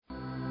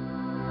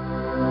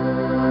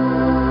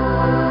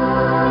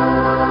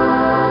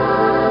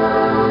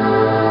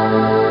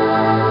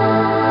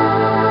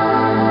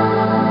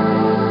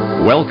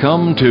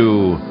Welcome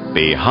to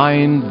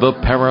Behind the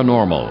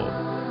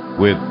Paranormal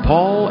with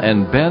Paul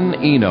and Ben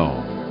Eno.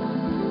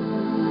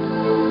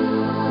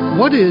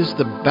 What is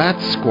the Bat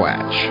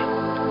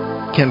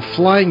Squatch? Can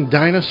flying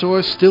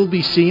dinosaurs still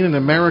be seen in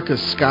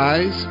America's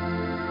skies?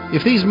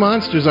 If these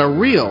monsters are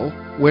real,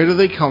 where do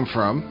they come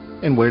from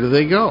and where do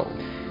they go?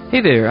 Hey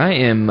there, I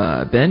am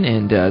Ben,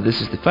 and this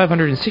is the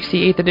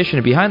 568th edition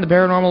of Behind the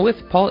Paranormal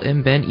with Paul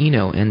and Ben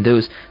Eno. And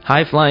those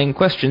high-flying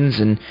questions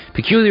and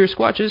peculiar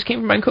squatches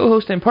came from my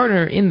co-host and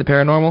partner in the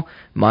paranormal,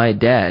 my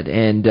dad.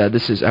 And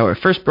this is our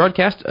first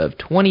broadcast of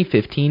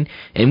 2015,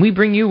 and we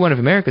bring you one of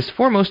America's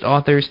foremost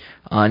authors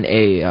on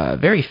a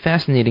very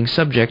fascinating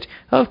subject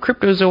of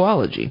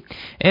cryptozoology.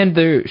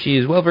 And she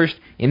is well-versed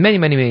in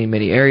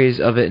many areas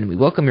of it, and we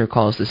welcome your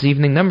calls this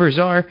evening. Numbers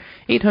are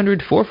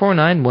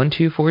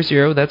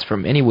 800-449-1240, that's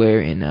from anywhere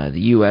in the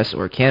U.S.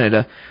 or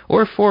Canada,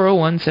 or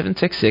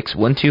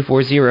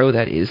 401-766-1240,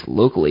 that is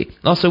locally.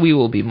 Also, we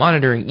will be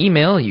monitoring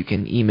email. You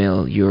can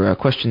email your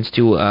questions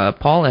to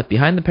Paul at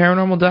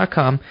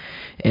BehindTheParanormal.com,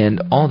 and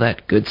all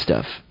that good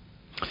stuff.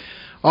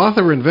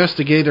 Author,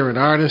 investigator, and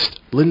artist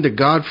Linda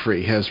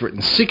Godfrey has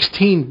written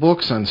 16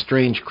 books on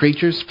strange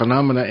creatures,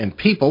 phenomena, and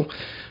people.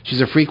 She's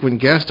a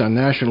frequent guest on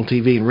national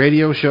TV and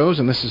radio shows,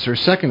 and this is her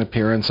second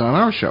appearance on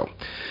our show.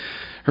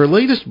 Her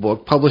latest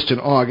book, published in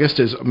August,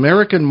 is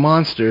American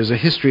Monsters, A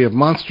History of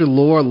Monster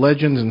Lore,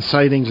 Legends, and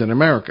Sightings in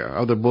America.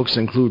 Other books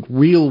include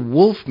Real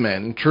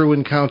Wolfmen, True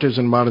Encounters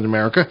in Modern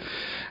America,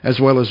 as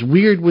well as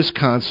Weird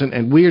Wisconsin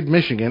and Weird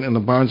Michigan in the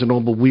Barnes &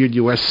 Noble Weird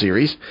U.S.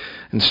 series,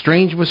 and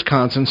Strange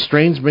Wisconsin,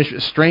 Strange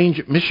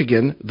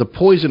Michigan, The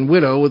Poison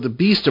Widow, The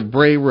Beast of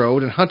Bray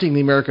Road, and Hunting the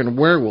American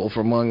Werewolf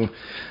among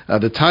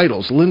the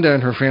titles. Linda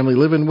and her family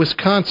live in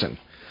Wisconsin.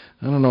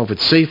 I don't know if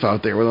it's safe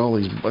out there with all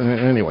these...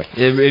 Anyway.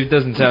 It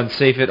doesn't sound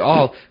safe at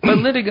all. But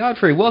Linda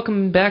Godfrey,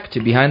 welcome back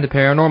to Behind the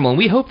Paranormal, and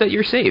we hope that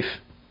you're safe.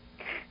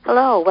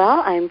 Hello.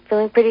 Well, I'm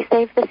feeling pretty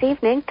safe this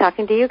evening,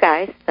 talking to you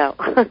guys, so...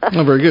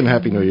 Oh, very good, and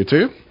Happy New Year,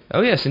 too. Oh,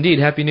 yes, indeed.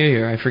 Happy New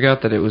Year. I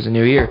forgot that it was a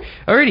new year.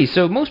 Alrighty,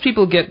 so most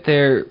people get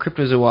their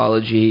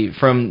cryptozoology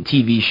from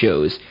TV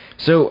shows.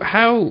 So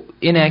how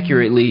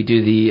inaccurately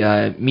do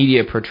the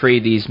media portray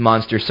these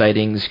monster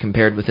sightings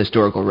compared with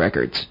historical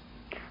records?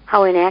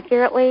 How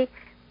inaccurately?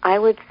 I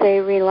would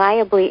say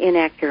reliably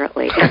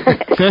inaccurately.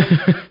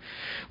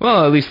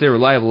 Well, at least they're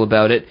reliable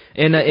about it.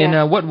 In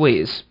what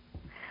ways?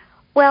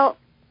 Well,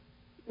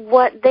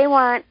 what they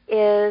want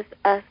is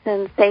a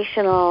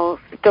sensational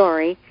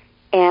story,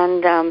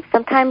 and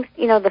sometimes,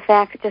 the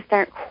facts just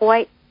aren't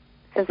quite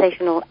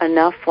sensational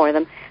enough for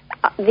them.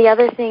 The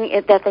other thing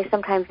that they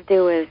sometimes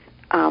do is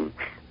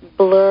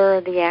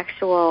blur the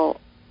actual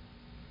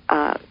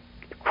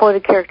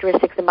quoted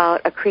characteristics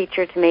about a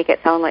creature to make it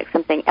sound like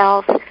something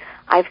else.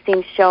 I've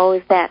seen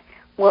shows that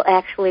will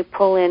actually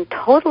pull in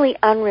totally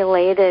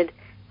unrelated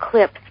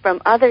clips from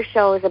other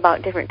shows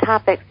about different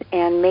topics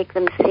and make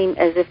them seem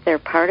as if they're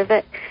part of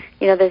it.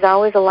 There's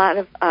always a lot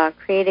of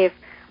creative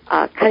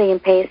cutting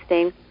and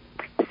pasting.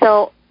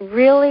 So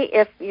really,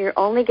 if you're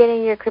only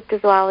getting your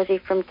cryptozoology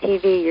from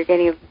TV, you're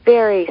getting a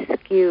very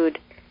skewed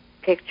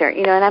picture.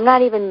 And I'm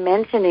not even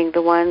mentioning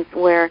the ones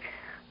where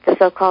the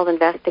so-called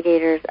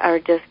investigators are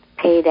just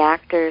paid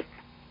actors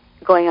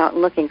going out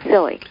and looking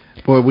silly.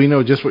 Boy, we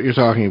know just what you're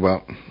talking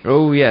about.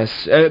 Oh,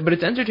 yes. But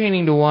it's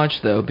entertaining to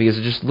watch, though, because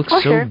it just looks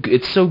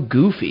it's so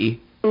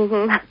goofy.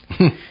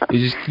 Mm-hmm.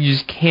 you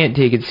just can't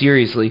take it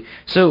seriously.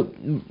 So,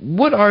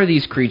 what are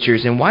these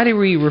creatures, and why do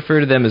we refer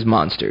to them as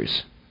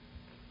monsters?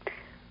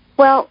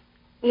 Well,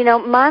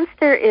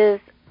 monster is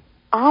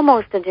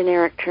almost a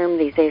generic term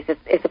these days.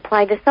 It's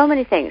applied to so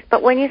many things.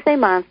 But when you say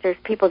monsters,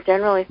 people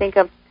generally think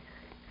of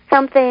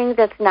something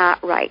that's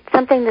not right,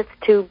 something that's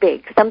too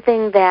big,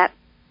 something that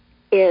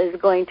is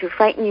going to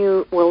frighten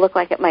you, will look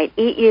like it might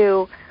eat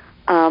you,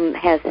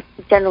 has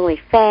generally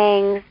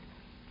fangs,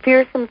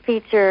 fearsome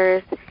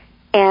features,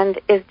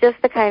 and is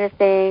just the kind of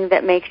thing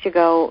that makes you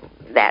go,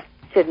 that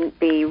shouldn't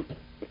be,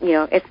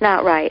 it's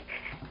not right.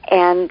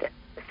 And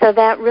so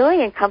that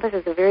really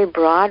encompasses a very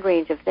broad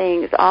range of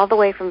things, all the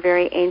way from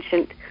very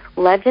ancient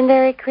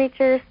legendary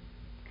creatures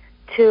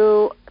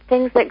to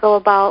things that go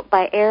about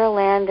by air,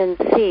 land, and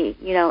sea,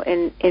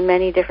 in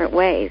many different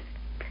ways.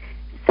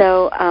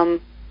 So,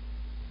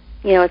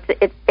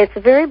 it's a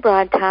very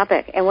broad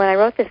topic. And when I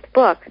wrote this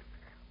book,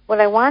 what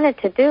I wanted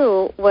to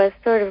do was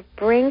sort of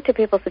bring to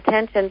people's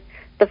attention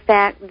the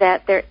fact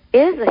that there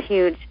is a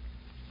huge,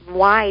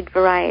 wide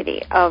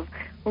variety of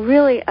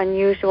really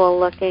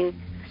unusual-looking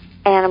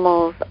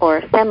animals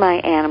or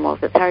semi-animals.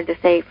 It's hard to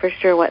say for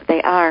sure what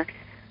they are,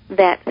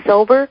 that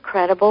sober,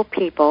 credible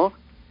people,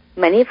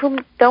 many of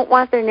whom don't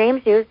want their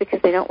names used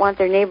because they don't want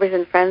their neighbors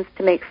and friends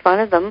to make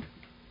fun of them,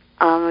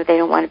 or they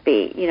don't want to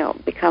be,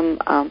 become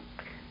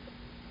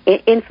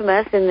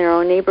infamous in their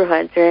own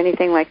neighborhoods or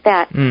anything like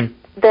that,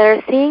 that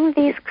are seeing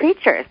these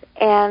creatures.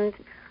 And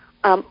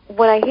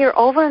what I hear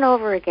over and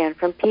over again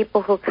from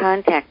people who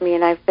contact me,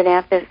 and I've been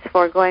at this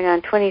for going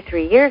on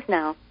 23 years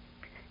now,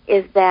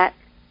 is that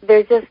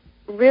they're just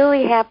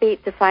really happy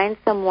to find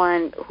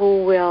someone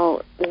who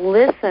will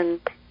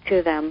listen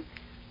to them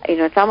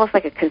it's almost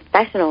like a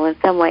confessional in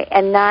some way,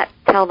 and not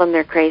tell them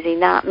they're crazy,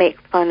 not make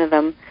fun of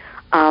them.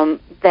 And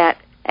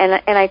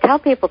I tell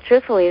people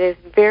truthfully, there's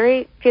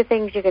very few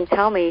things you can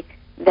tell me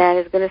that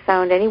is going to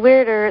sound any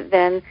weirder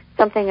than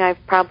something I've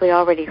probably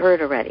already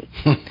heard already.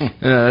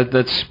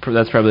 That's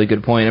probably a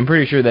good point. I'm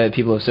pretty sure that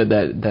people have said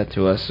that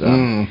to us.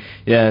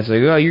 Yeah, it's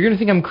like, oh, you're going to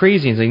think I'm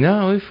crazy. It's like,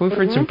 no, we've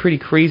heard some pretty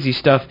crazy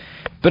stuff.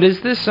 But is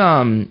this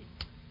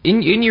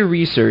in your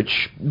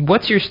research,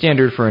 what's your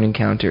standard for an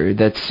encounter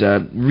that's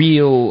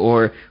real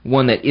or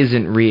one that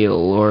isn't real,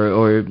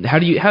 or how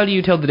do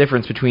you tell the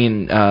difference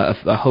between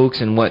a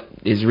hoax and what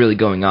is really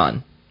going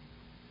on?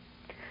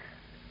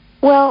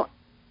 Well,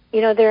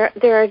 there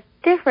are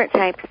different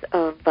types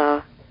of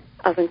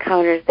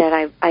encounters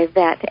that I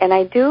vet, and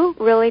I do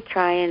really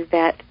try and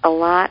vet a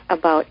lot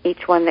about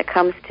each one that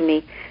comes to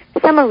me.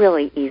 Some are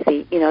really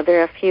easy.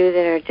 There are a few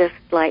that are just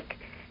like,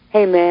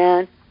 hey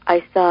man,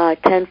 I saw a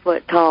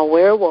 10-foot tall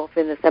werewolf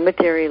in the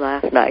cemetery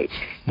last night.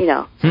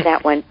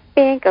 That one,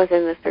 bing, goes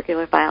in the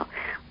circular file.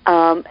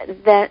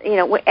 Any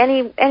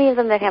of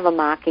them that have a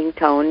mocking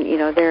tone,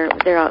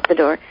 they're out the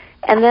door.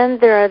 And then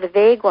there are the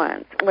vague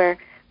ones where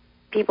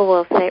people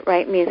will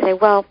write me and say,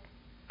 well,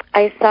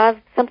 I saw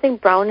something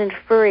brown and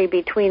furry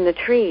between the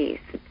trees.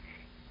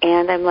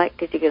 And I'm like,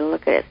 did you get a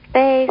look at its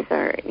face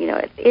or,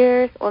 its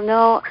ears? Well,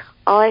 no,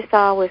 all I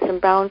saw was some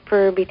brown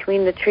fur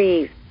between the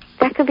trees.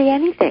 That could be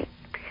anything.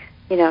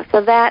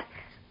 So that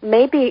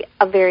may be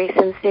a very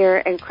sincere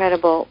and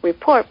credible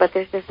report, but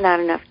there's just not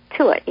enough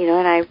to it,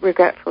 and I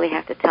regretfully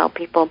have to tell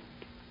people,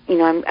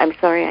 I'm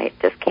sorry, I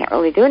just can't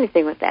really do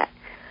anything with that.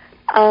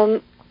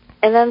 And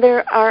then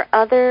there are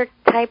other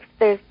types.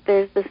 There's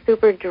the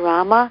super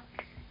drama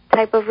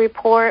type of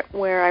report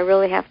where I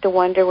really have to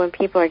wonder when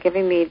people are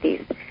giving me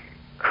these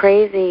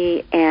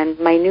crazy and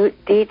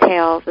minute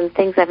details and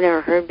things I've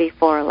never heard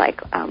before.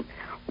 Like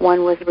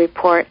one was a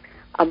report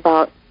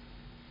about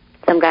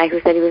some guy who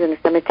said he was in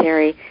a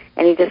cemetery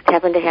and he just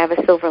happened to have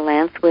a silver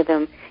lance with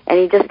him, and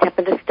he just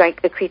happened to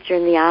strike the creature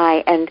in the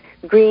eye, and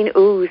green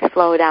ooze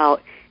flowed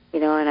out,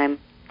 and I'm,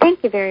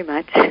 thank you very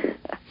much. It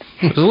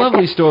was a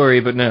lovely story,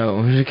 but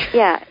no.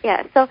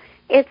 Yeah. So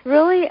it's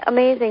really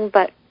amazing,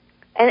 but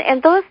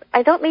and those,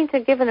 I don't mean to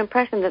give an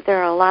impression that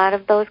there are a lot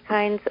of those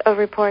kinds of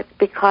reports,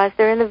 because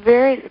they're in a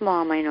very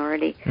small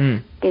minority.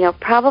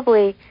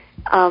 Probably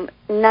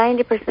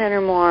 90%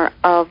 or more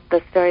of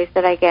the stories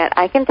that I get,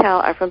 I can tell,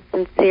 are from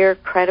sincere,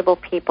 credible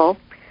people.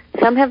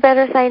 Some have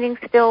better sightings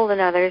still than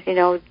others.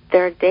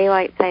 Their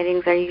daylight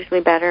sightings are usually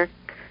better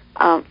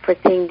for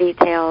seeing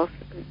details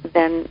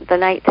than the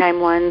nighttime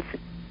ones.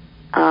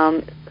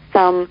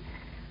 Some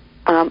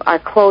are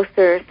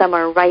closer. Some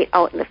are right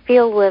out in the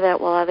field with it,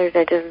 while others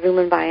are just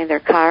zooming by in their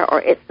car,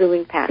 or it's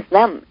zooming past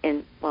them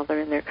while they're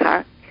in their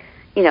car.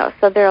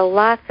 So there are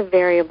lots of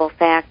variable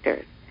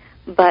factors.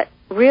 But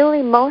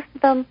really, most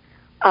of them,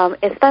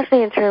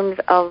 especially in terms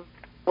of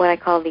what I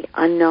call the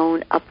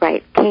unknown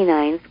upright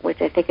canines,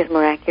 which I think is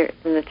more accurate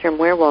than the term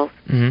werewolf,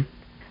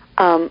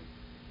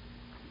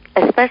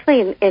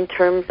 especially in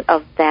terms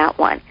of that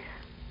one,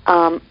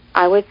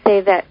 I would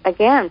say that,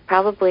 again,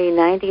 probably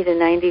 90 to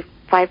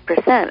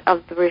 95%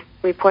 of the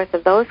reports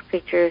of those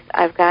creatures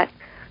I've got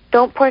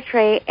don't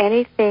portray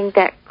anything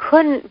that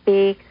couldn't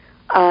be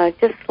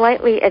just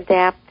slightly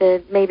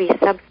adapted, maybe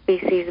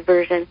subspecies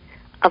version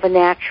of a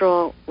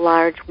natural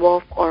large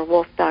wolf or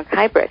wolf-dog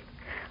hybrid.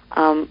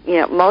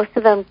 Most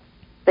of them,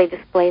 they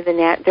display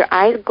their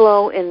eyes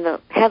glow in the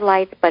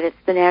headlights, but it's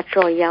the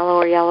natural yellow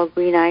or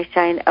yellow-green eye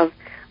shine of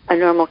a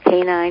normal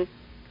canine.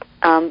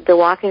 They're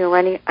walking or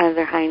running on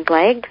their hind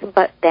legs,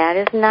 but that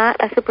is not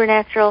a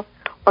supernatural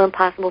or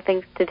impossible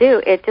thing to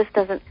do. It just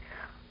doesn't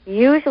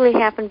usually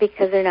happen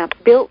because they're not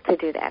built to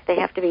do that. They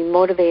have to be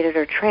motivated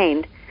or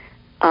trained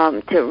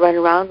to run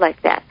around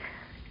like that.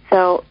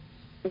 So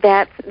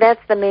that's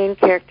the main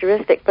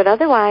characteristic. But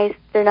otherwise,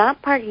 they're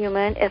not part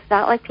human. It's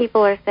not like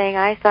people are saying,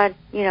 I saw,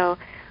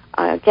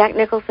 Jack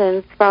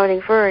Nicholson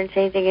sprouting fur and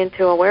changing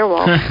into a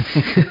werewolf.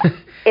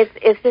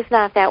 It's just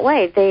not that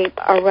way. They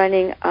are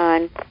running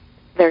on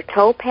their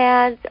toe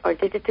pads or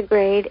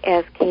digitigrade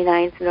as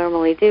canines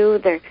normally do.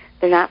 They're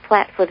not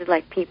flat-footed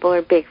like people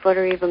or Bigfoot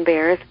or even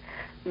bears.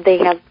 They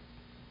have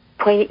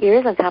pointy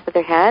ears on top of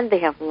their head. They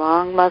have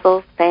long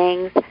muzzles,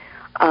 fangs.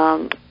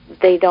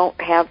 They don't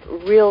have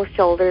real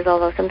shoulders,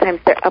 although sometimes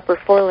their upper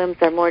forelimbs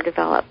are more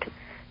developed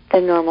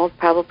than normal,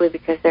 probably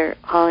because they're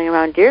hauling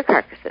around deer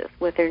carcasses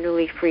with their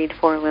newly freed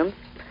forelimbs,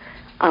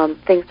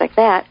 things like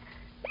that.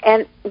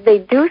 And they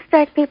do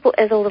strike people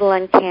as a little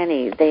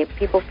uncanny.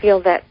 People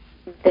feel that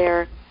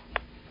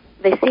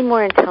they seem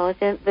more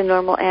intelligent than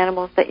normal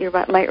animals that you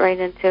might run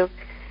into,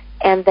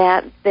 and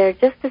that they're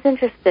just as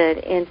interested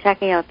in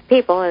checking out the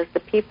people as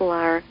the people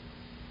are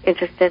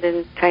interested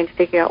in trying to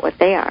figure out what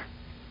they are.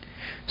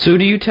 So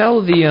do you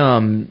tell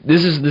the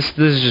this is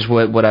just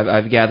what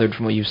I've gathered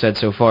from what you've said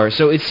so far.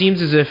 So it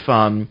seems as if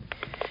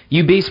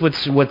you base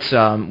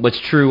what's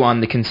true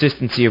on the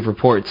consistency of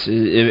reports.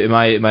 Am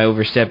I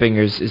overstepping,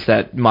 or is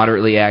that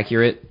moderately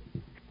accurate?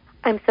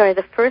 I'm sorry,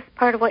 the first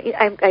part of what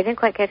I didn't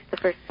quite catch the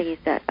first thing you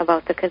said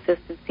about the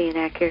consistency and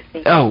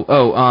accuracy.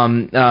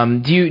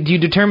 Do you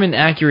determine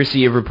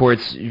accuracy of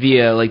reports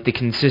via like the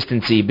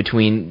consistency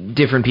between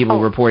different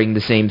people reporting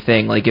the same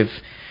thing? Like if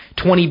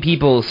 20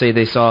 people say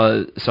they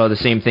saw the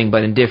same thing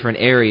but in different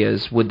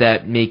areas, would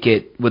that make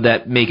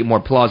it more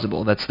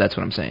plausible? That's what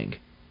I'm saying.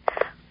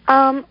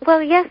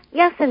 Well, yes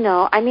and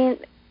no. I mean,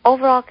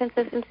 overall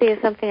consistency is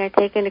something I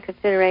take into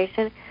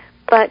consideration.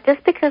 But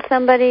just because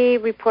somebody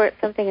reports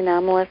something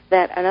anomalous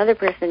that another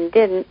person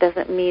didn't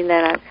doesn't mean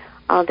that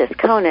I'll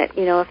discount it.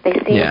 You know, if they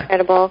seem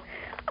credible,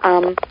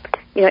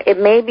 it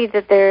may be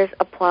that there's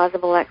a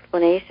plausible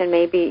explanation.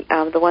 Maybe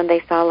the one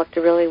they saw looked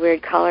a really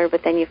weird color,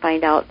 but then you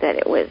find out that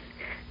it was,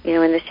 in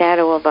the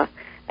shadow of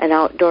an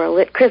outdoor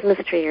lit Christmas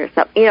tree or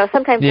something.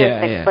 Sometimes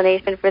there's an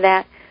explanation for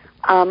that.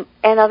 And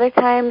other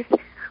times,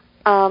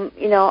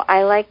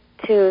 I like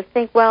to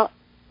think, well,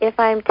 if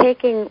I'm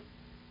taking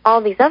all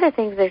these other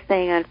things they're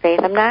saying on faith,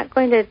 I'm not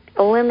going to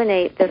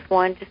eliminate this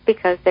one just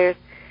because there's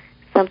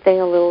something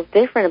a little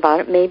different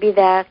about it. Maybe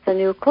that's a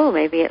new clue.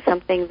 Maybe it's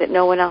something that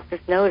no one else has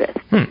noticed.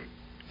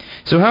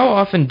 So how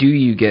often do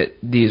you get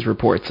these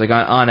reports, like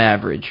on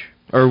average?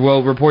 Or,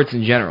 well, reports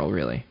in general,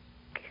 really?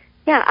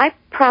 Yeah, I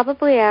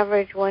probably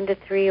average 1 to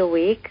 3 a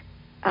week.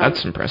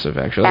 That's impressive,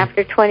 actually.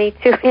 After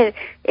 22, it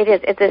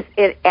is.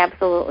 It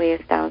absolutely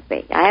astounds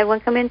me. I had one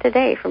come in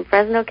today from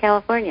Fresno,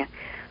 California.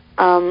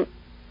 There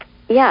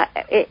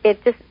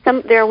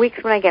are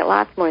weeks when I get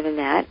lots more than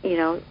that.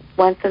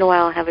 Once in a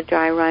while I'll have a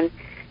dry run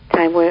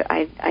time where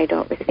I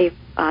don't receive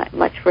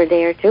much for a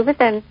day or two, but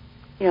then,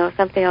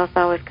 something else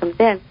always comes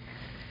in.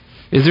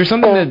 Is there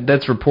something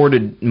that's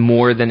reported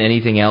more than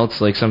anything else,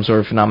 like some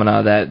sort of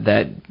phenomena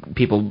that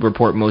people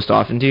report most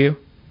often to you?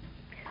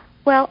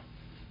 Well,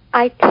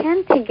 I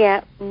tend to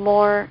get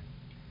more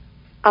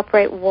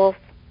upright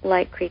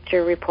wolf-like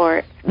creature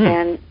reports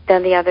than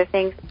the other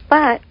things,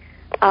 but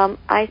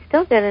I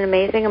still get an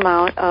amazing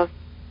amount of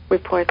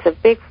reports of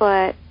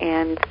Bigfoot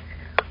and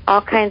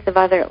all kinds of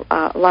other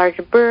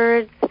larger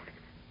birds,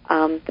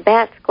 the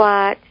bat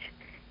squatch,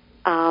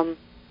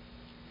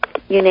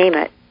 you name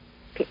it,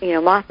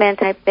 Mothman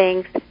type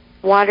things,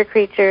 water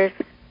creatures.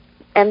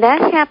 And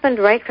that happened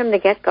right from the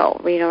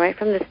get-go, right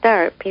from the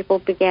start. People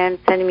began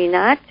sending me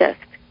not just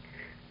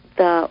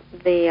the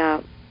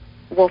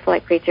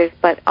wolf-like creatures,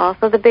 but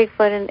also the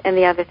Bigfoot and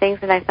the other things.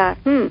 And I thought,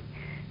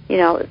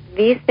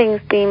 these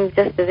things seem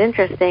just as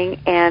interesting.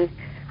 And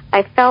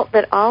I felt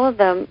that all of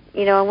them,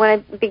 and when I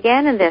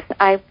began in this,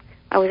 I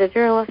was a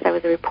journalist, I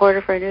was a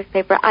reporter for a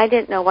newspaper. I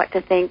didn't know what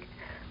to think,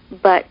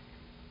 but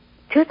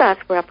two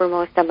thoughts were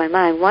uppermost on my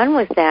mind. One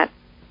was that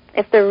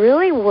if there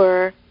really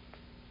were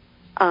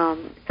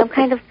some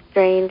kind of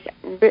strange,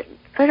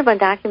 sort of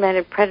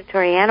undocumented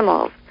predatory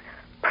animals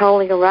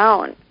prowling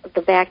around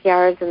the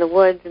backyards and the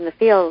woods and the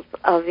fields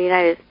of the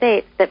United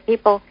States, that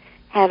people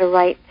had a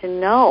right to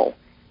know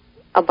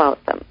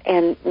about them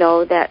and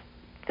know that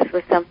this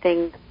was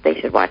something they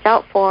should watch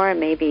out for and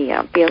maybe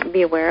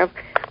be aware of.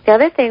 The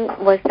other thing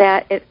was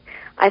that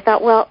I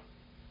thought, well,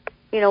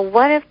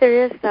 what if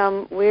there is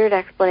some weird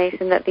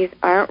explanation that these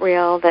aren't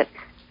real, that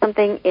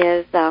something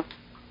is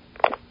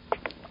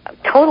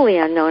totally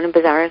unknown and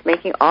bizarre, is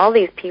making all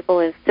these people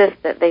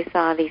insist that they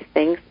saw these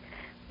things.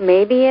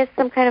 Maybe it's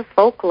some kind of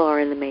folklore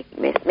in the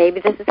making.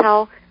 Maybe this is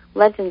how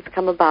legends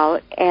come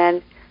about.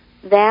 And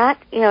that,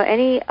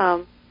 any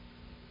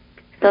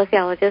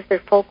sociologist or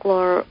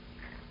folklore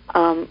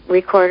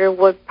recorder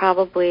would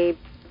probably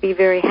be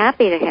very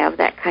happy to have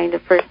that kind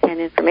of first-hand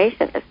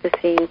information as to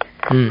seeing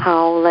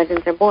how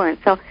legends are born.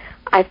 So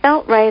I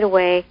felt right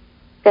away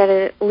that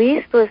it at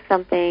least was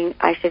something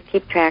I should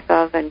keep track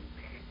of and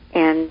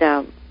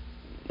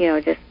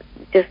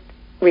just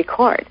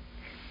record.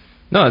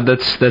 No, I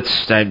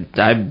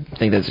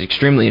think that's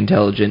extremely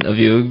intelligent of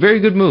you. Very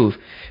good move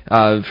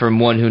from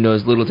one who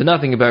knows little to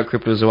nothing about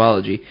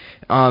cryptozoology.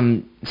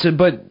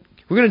 But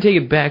we're going to take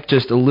it back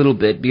just a little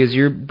bit because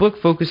your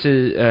book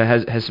focuses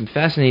has some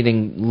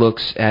fascinating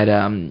looks at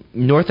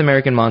North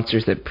American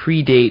monsters that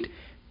predate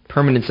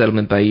permanent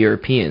settlement by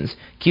Europeans.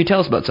 Can you tell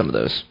us about some of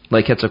those,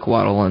 like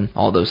Quetzalcoatl and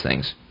all those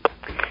things?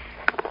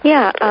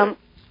 Yeah,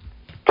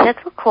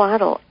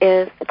 Quetzalcoatl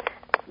is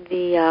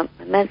the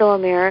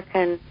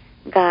Mesoamerican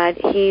god.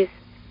 He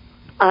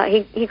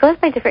goes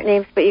by different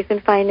names, but you can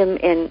find him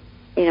in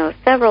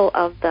several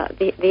of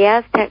the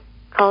Aztec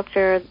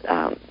culture,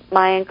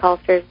 Mayan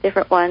cultures,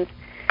 different ones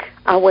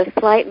with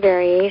slight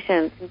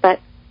variations. But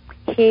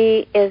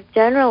he is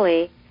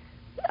generally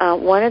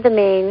one of the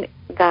main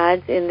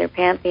gods in their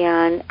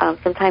pantheon.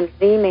 Sometimes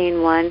the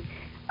main one.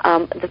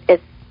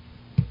 It's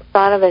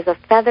thought of as a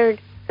feathered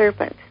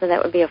serpent, so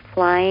that would be a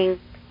flying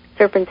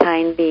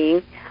serpentine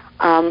being.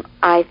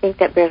 I think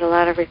that bears a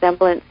lot of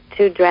resemblance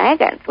to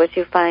dragons, which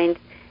you find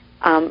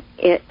as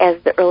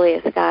the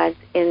earliest gods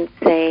in,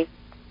 say,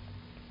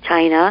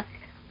 China.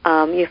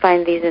 You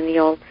find these in the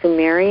old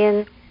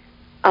Sumerian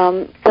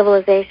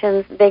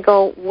civilizations. They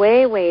go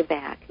way, way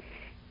back,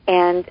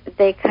 and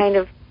they kind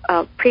of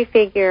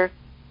prefigure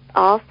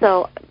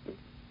also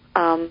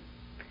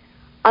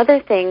other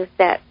things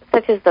that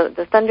such as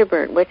the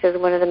thunderbird, which is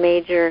one of the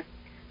major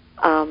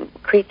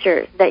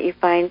creatures that you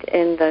find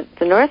in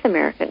the North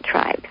American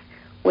tribes,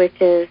 which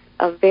is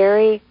a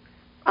very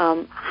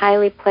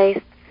highly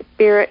placed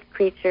spirit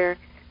creature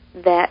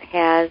that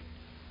has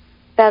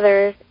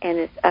feathers and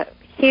is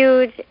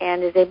huge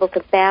and is able to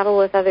battle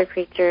with other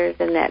creatures,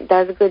 and that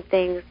does good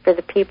things for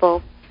the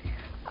people.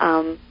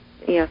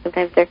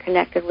 Sometimes they're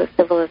connected with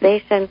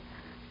civilization,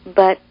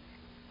 but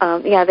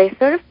they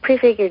sort of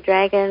prefigure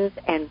dragons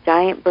and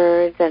giant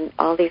birds and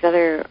all these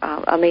other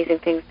amazing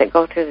things that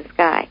go through the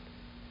sky.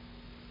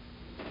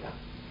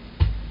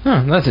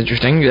 Huh, that's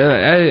interesting.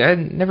 I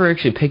never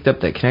actually picked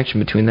up that connection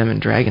between them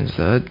and dragons,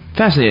 though.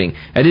 Fascinating.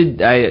 I didn't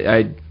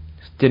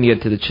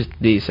get to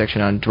the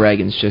section on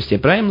dragons just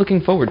yet, but I am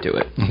looking forward to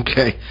it.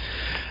 Okay.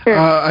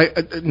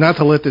 Sure. Not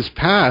to let this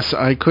pass,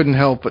 I couldn't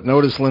help but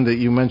notice, Linda,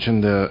 you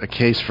mentioned a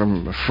case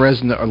from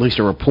Fresno, or at least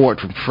a report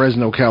from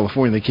Fresno,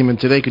 California that came in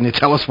today. Can you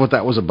tell us what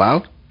that was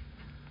about?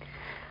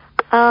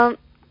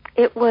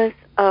 It was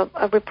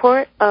a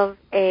report of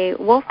a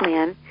wolf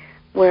man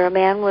where a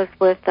man was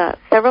with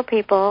several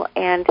people,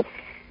 and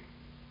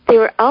they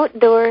were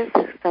outdoors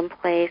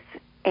someplace,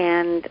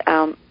 and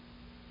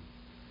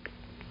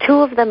two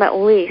of them at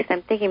least,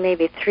 I'm thinking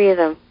maybe three of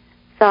them,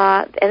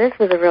 saw, and this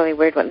was a really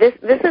weird one.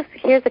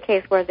 Here's a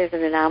case where there's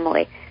an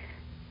anomaly.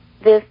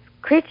 This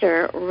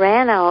creature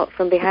ran out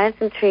from behind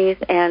some trees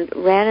and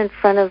ran in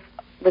front of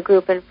the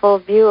group in full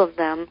view of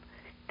them.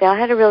 They all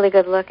had a really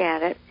good look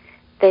at it.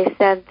 They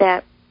said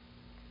that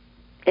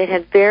it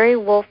had very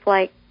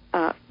wolf-like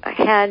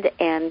head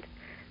and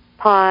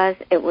paws.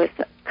 It was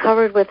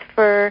covered with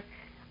fur,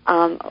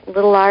 a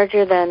little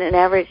larger than an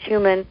average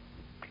human,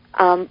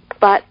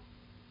 but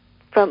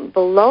from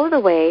below the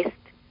waist,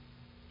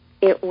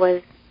 it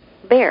was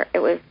bare. It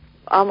was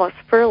almost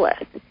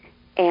furless,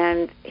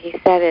 and he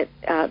said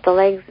the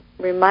legs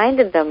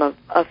reminded them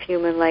of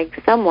human legs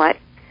somewhat,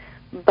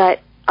 but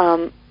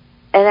and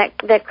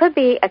that could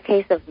be a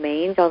case of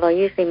mange, although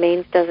usually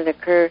mange doesn't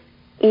occur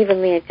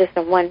evenly. It's just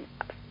on one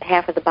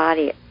half of the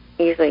body,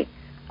 usually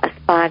a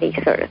spotty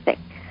sort of thing.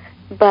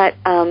 But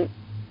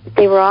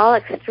they were all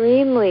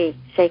extremely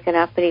shaken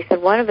up, and he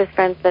said one of his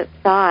friends that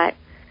saw it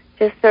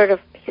he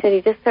said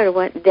he just sort of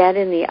went dead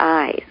in the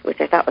eyes, which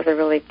I thought was a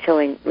really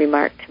chilling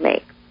remark to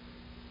make.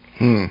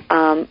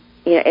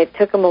 It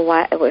took him a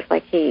while. It was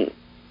like he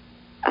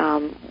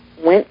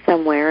went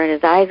somewhere and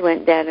his eyes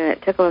went dead, and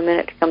it took him a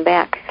minute to come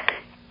back.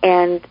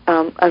 And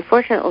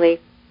unfortunately,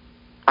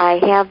 I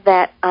have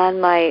that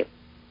on my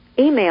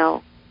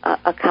email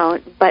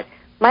account, but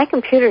my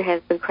computer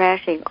has been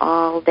crashing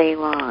all day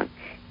long.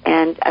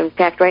 And in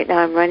fact, right now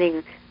I'm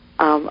running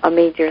a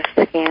major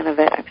scan of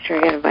it. I'm sure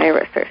I got a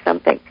virus or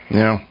something.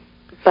 Yeah.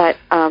 But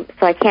so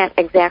I can't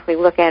exactly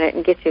look at it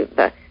and get you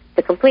the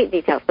complete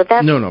details. But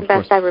that's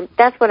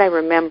that's what I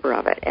remember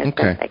of it as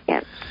best I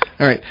can.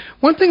 All right.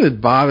 One thing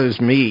that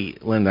bothers me,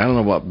 Linda, I don't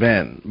know about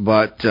Ben,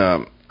 but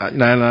I'm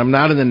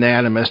not an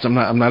anatomist. I'm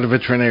not a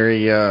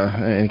veterinary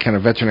any kind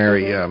of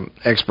veterinary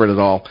expert at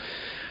all.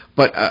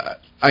 But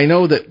I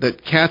know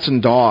that cats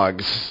and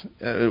dogs,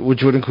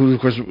 which would include,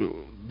 of course,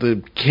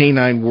 the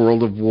canine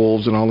world of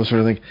wolves and all this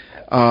sort of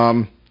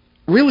thing,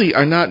 really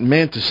are not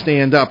meant to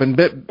stand up. And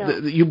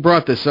you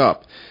brought this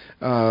up.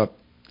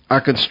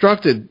 Are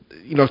constructed,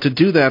 to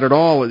do that at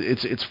all.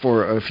 It's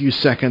for a few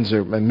seconds or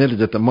a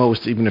minute at the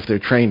most, even if they're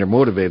trained or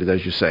motivated,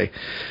 as you say.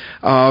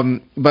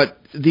 But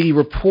the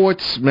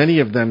reports, many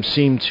of them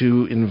seem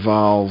to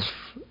involve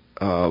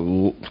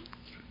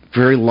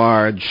very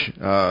large,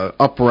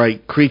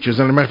 upright creatures.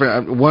 And as a matter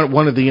of fact,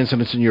 one of the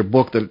incidents in your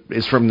book that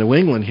is from New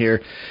England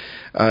here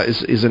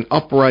is an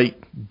upright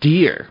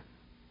deer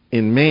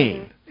in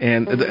Maine.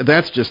 And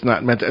that's just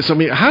not meant to.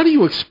 So, how do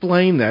you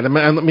explain that?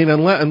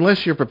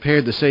 Unless you're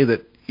prepared to say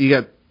that you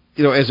got,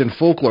 as in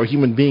folklore,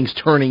 human beings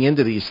turning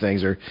into these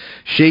things or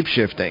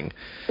shape-shifting.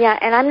 Yeah,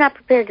 and I'm not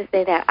prepared to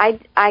say that.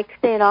 I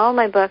say in all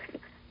my books,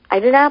 I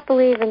do not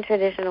believe in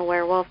traditional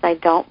werewolves. I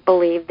don't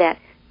believe that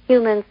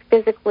humans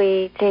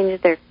physically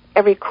change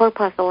every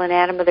corpuscle and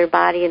atom of their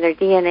body and their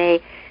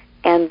DNA,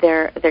 and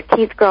their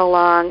teeth grow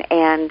long,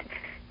 and,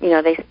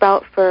 they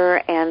sprout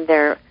fur, and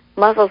their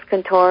muscles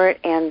contort,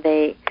 and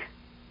they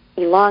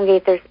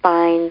elongate their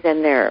spines,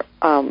 and their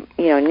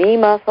knee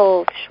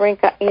muscles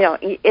shrink up.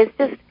 It's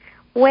just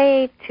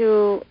way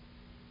too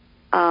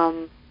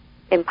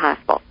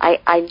impossible.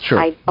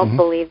 I don't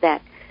believe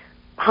that.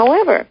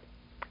 However,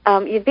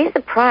 you'd be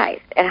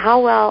surprised at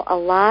how well a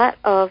lot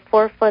of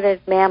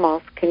four-footed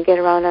mammals can get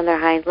around on their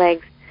hind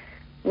legs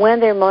when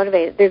they're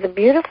motivated. There's a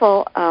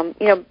beautiful,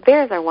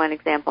 bears are one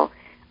example.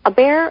 A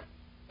bear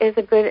is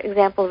a good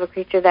example of a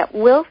creature that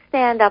will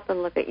stand up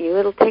and look at you.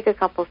 It'll take a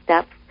couple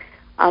steps.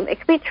 It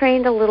can be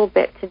trained a little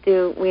bit to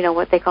do,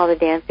 what they call the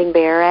dancing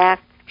bear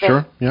act.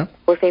 Sure, yeah.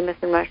 We're famous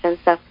in Russia and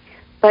stuff.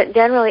 But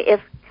generally, if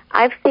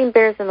I've seen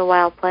bears in the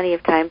wild plenty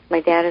of times.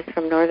 My dad is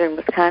from northern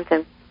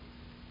Wisconsin.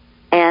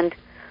 And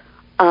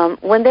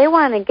when they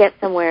want to get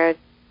somewhere,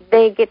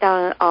 they get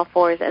down on all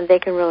fours and they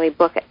can really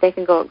book it. They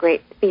can go at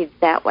great speeds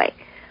that way.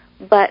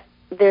 But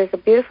there's a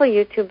beautiful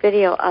YouTube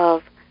video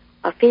of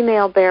a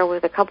female bear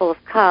with a couple of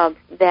cubs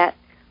that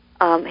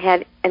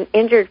had an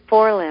injured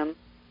forelimb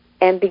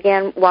and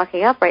began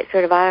walking upright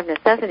sort of out of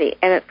necessity.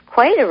 And it's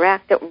quite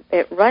erect.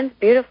 It runs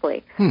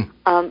beautifully.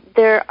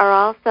 There are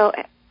also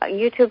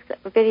YouTube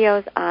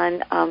videos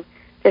on,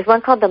 there's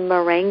one called the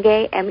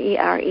Merengue,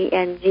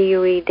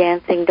 M-E-R-E-N-G-U-E,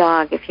 dancing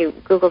dog. If you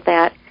Google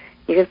that,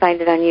 you can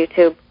find it on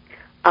YouTube,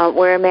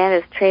 where a man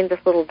has trained this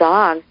little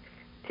dog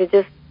to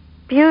just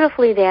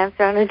beautifully dance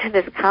around into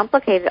this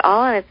complicated,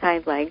 all on its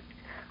hind legs.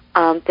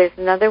 There's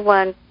another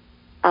one,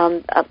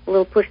 a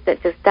little push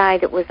that just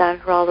died. It was on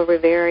Geraldo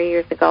Rivera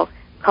years ago,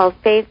 called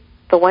Faith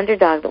the Wonder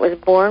Dog, that was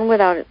born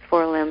without its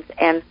forelimbs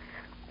and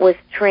was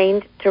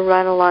trained to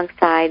run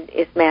alongside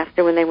its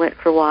master when they went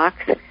for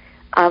walks.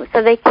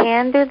 So they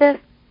can do this.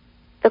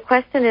 The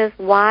question is,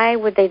 why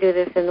would they do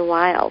this in the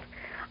wild?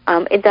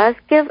 It does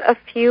give a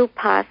few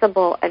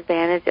possible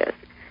advantages.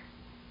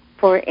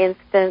 For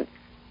instance,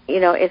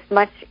 it's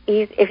much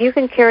easier if you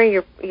can carry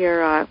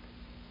your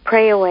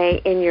prey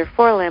away in your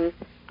forelimbs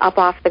up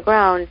off the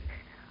ground.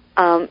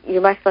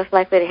 You're much less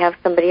likely to have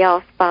somebody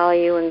else follow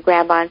you and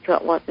grab onto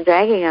it while it's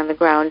dragging on the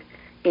ground,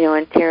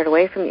 and tear it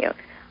away from you.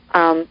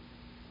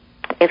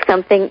 If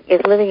something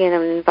is living in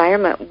an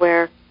environment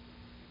where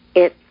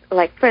it's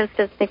like, for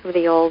instance, think of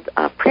the old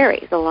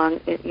prairies along,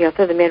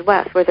 through the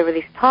Midwest, where there were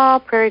these tall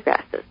prairie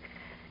grasses,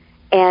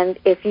 and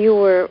if you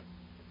were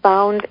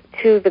bound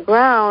to the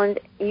ground,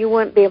 you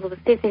wouldn't be able to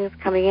see things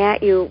coming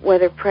at you,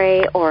 whether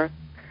prey or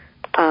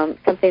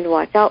something to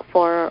watch out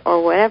for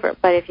or whatever.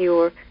 But if you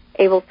were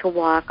able to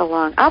walk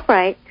along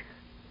upright,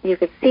 you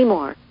could see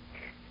more.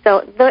 So,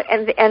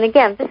 and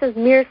again, this is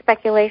mere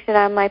speculation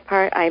on my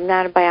part. I'm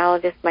not a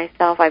biologist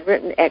myself. I've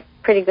written at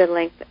pretty good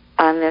length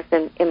on this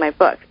in my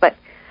books. But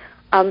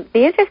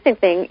the interesting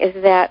thing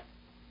is that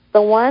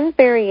the one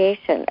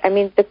variation,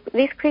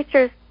 these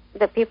creatures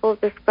that people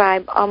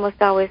describe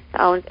almost always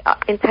sound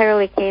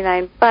entirely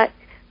canine, but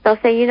they'll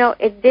say,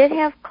 it did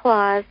have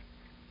claws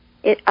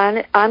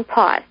on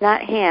paws,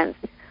 not hands,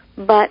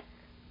 but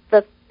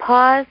the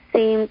paws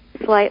seemed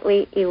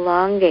slightly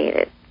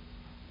elongated.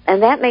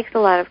 And that makes a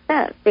lot of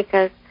sense,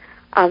 because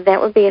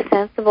that would be a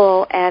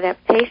sensible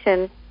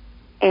adaptation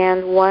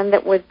and one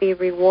that would be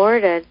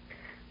rewarded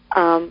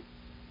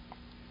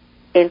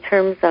in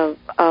terms of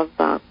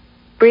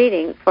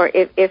breeding. For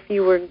if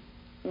you were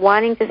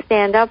wanting to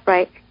stand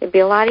upright, it'd be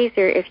a lot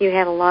easier if you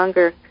had a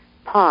longer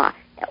paw,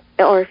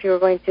 or if you were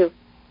going to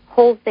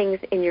hold things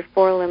in your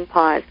forelimb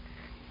paws.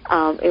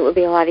 It would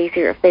be a lot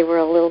easier if they were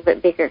a little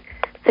bit bigger.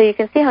 So you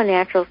can see how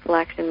natural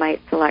selection might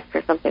select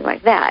for something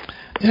like that.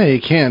 Yeah, you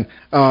can.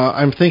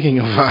 I'm thinking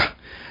of, I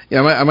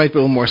might be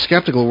a little more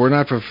skeptical. Were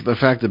not for the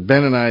fact that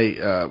Ben and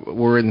I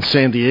were in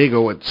San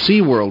Diego at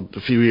SeaWorld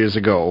a few years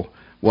ago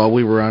while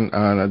we were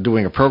on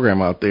doing a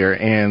program out there,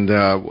 and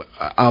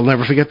I'll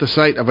never forget the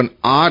sight of an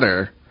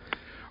otter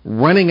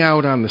running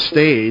out on the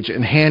stage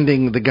and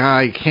handing the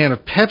guy a can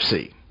of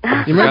Pepsi.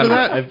 You remember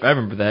that? I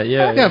remember that,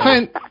 yeah. Yeah, if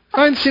I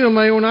hadn't seen it with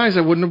my own eyes,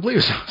 I wouldn't have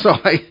believed it. So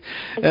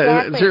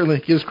it certainly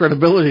gives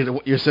credibility to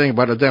what you're saying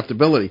about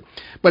adaptability.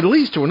 But it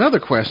leads to another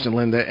question,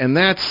 Linda, and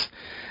that's,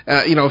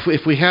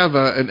 if we have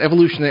an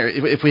evolutionary,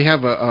 if we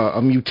have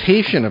a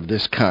mutation of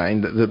this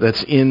kind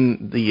that's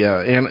in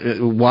the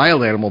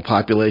wild animal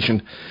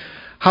population,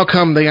 how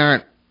come they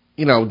aren't,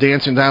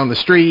 dancing down the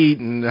street,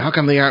 and how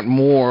come they aren't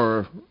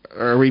more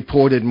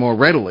reported more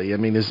readily?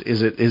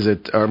 Is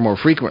it more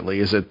frequently?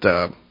 Is it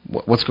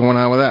what's going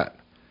on with that?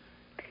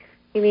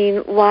 You mean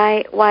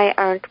why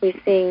aren't we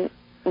seeing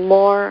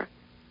more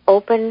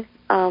open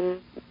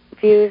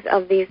views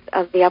of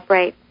the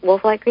upright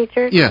wolf-like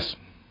creatures? Yes.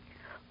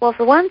 Well,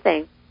 for one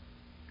thing,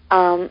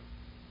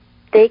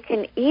 they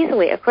can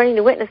easily, according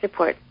to witness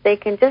reports, they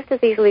can just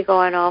as easily go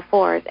on all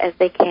fours as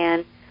they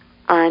can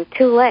on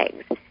two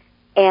legs.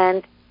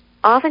 And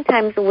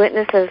oftentimes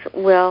witnesses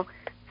will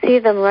see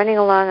them running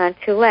along on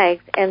two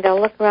legs, and they'll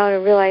look around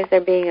and realize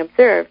they're being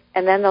observed,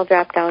 and then they'll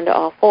drop down to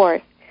all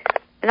fours.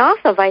 And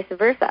also vice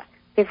versa.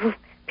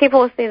 People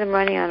will see them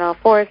running on all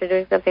fours or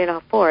doing something on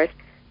all fours,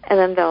 and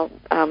then they'll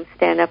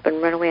stand up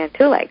and run away on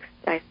two legs.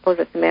 I suppose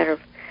it's a matter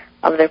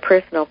of their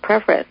personal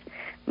preference.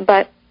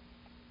 But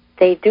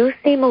they do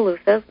seem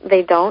elusive.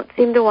 They don't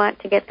seem to want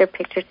to get their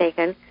picture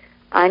taken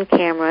on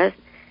cameras.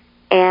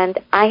 And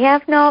I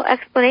have no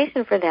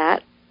explanation for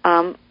that,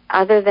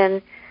 other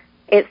than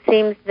it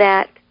seems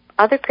that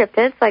other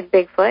cryptids, like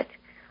Bigfoot,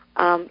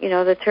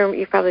 the term,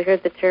 you've probably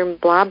heard the term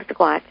blob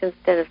squatch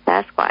instead of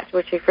Sasquatch,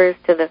 which refers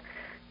to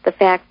the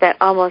fact that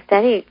almost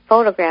any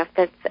photograph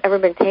that's ever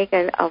been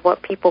taken of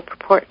what people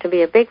purport to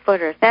be a Bigfoot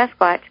or a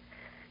Sasquatch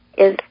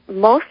is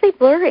mostly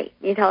blurry.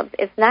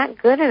 It's not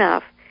good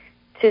enough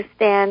to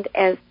stand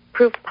as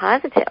proof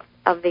positive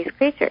of these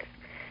creatures.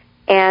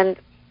 And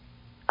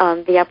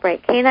the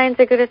upright canines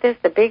are good at this.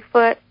 The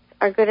Bigfoot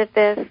are good at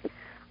this.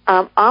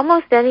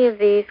 Almost any of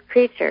these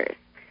creatures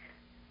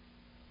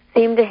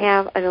seem to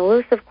have an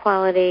elusive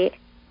quality,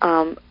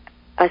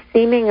 a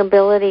seeming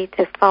ability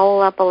to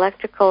foul up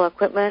electrical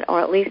equipment, or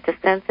at least to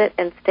sense it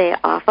and stay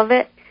off of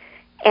it.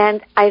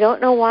 And I don't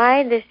know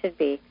why this should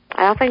be.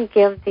 I often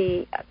give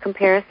the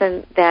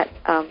comparison that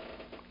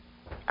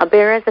a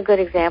bear is a good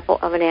example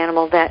of an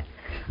animal that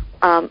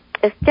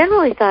is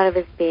generally thought of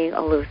as being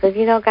elusive.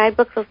 You know,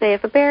 guidebooks will say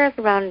if a bear is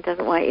around and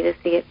doesn't want you to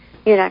see it,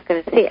 you're not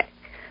going to see it.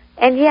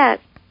 And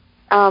yet,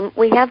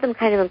 we have them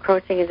kind of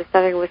encroaching into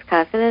southern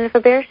Wisconsin, and if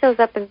a bear shows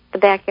up in the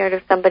backyard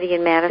of somebody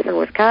in Madison,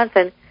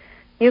 Wisconsin,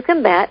 you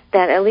can bet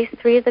that at least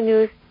 3 of the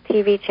news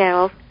TV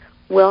channels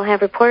will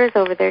have reporters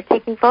over there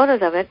taking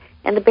photos of it,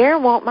 and the bear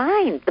won't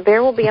mind. The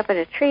bear will be up in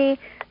a tree.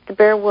 The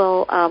bear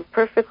will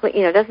perfectly,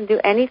 doesn't do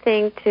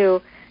anything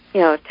to,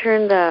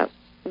 turn the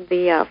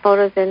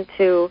photos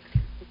into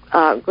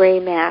gray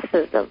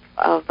masses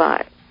of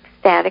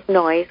static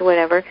noise,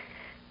 whatever.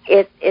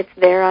 It's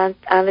there on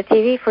the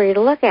TV for you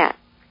to look at.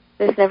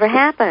 This never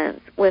happens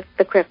with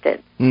the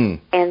cryptid,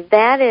 and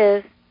that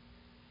is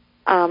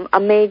a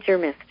major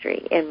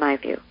mystery in my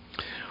view.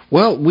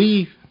 Well,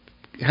 we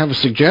have a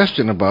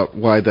suggestion about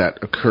why that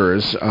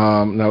occurs.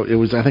 Now, I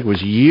think it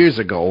was years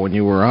ago when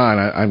you were on.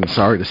 I'm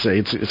sorry to say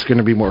it's going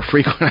to be more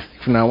frequent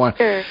from now on.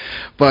 Sure.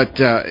 But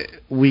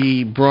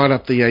we brought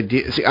up the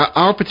idea. See,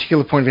 our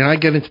particular point of view, and I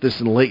get into this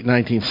in the late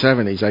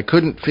 1970s, I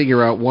couldn't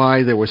figure out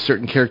why there were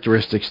certain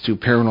characteristics to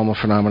paranormal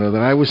phenomena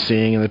that I was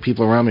seeing and the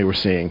people around me were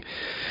seeing.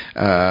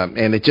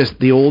 And it just,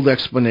 the old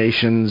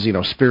explanations,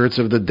 spirits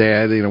of the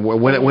dead,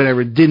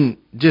 whatever, didn't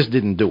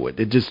do it.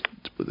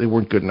 They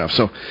weren't good enough.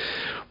 So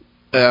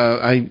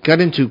I got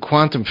into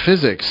quantum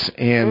physics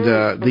and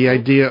the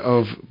idea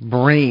of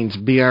brains,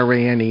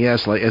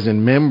 B-R-A-N-E-S, like as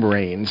in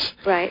membranes,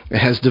 right,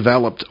 has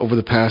developed over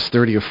the past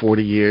 30 or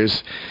 40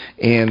 years,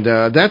 and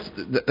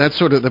that's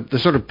sort of the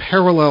sort of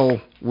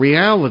parallel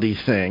reality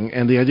thing,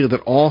 and the idea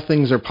that all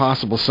things are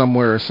possible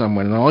somewhere or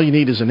somewhere, and all you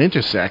need is an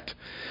intersect,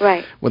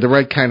 right, with the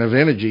right kind of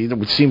energy,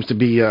 which seems to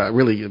be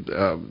really.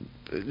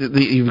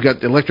 You've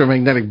got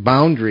electromagnetic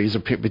boundaries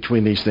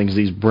between these things.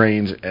 These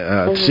brains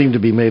seem to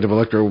be made of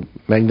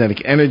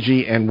electromagnetic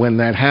energy, and when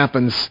that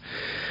happens,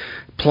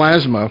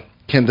 plasma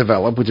can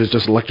develop, which is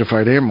just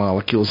electrified air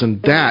molecules,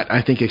 and that,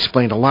 I think,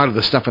 explained a lot of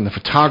the stuff in the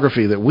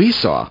photography that we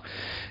saw.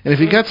 And if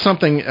you got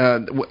something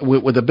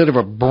with a bit of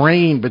a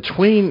brain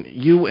between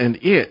you and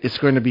it's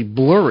going to be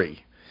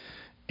blurry.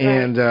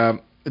 And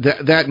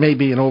that may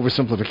be an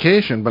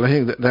oversimplification, but I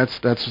think that's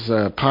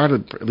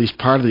at least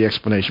part of the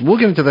explanation. We'll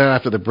get into that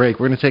after the break.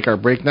 We're going to take our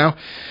break now.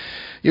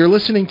 You're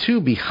listening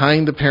to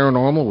Behind the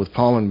Paranormal with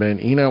Paul and Ben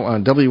Eno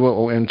on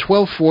WOON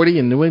 1240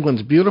 in New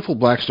England's beautiful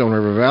Blackstone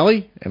River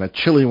Valley, and a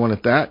chilly one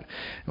at that.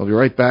 We'll be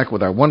right back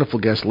with our wonderful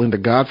guest, Linda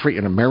Godfrey,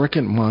 and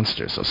American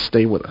Monsters, so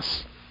stay with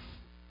us.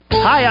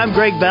 Hi, I'm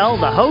Greg Bell,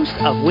 the host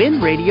of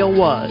When Radio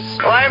Was.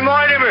 Why,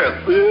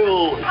 Mortimer.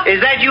 Bill.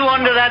 Is that you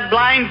under that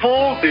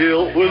blindfold?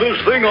 Bill, with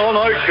this thing on,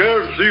 I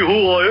can't see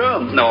who I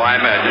am. No, I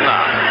imagine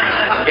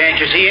not. Can't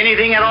you see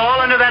anything at all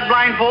under that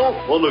blindfold?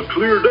 On a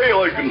clear day,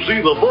 I can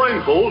see the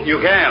blindfold. You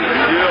can?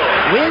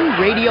 Yeah.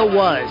 When Radio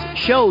Was,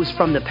 shows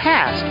from the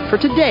past for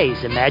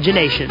today's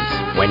imaginations.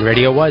 When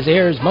Radio Was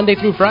airs Monday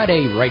through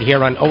Friday, right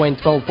here on ON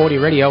 1240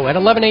 Radio at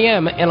 11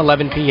 a.m. and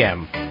 11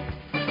 p.m.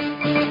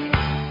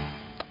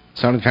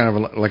 Sounded kind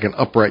of like an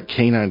upright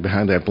canine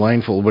behind that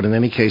blindfold, but in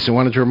any case, I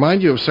wanted to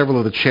remind you of several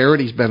of the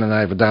charities Ben and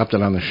I have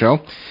adopted on the show.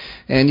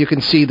 And you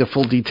can see the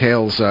full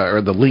details,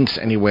 or the links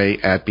anyway,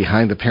 at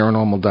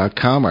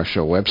BehindTheParanormal.com, our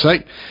show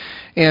website.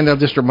 And I'll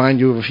just remind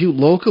you of a few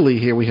locally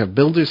here. We have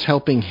Builders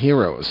Helping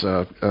Heroes,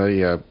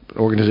 a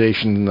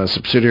organization, a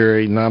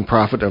subsidiary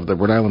nonprofit of the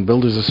Rhode Island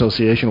Builders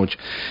Association, which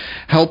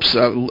helps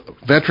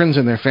veterans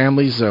and their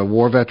families,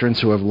 war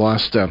veterans who have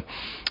lost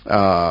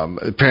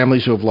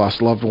families who have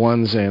lost loved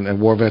ones,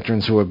 and war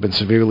veterans who have been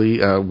severely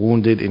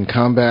wounded in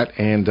combat.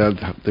 And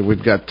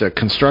we've got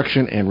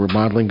construction and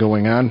remodeling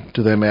going on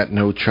to them at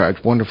no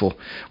charge. Wonderful,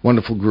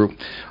 wonderful group.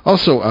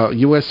 Also,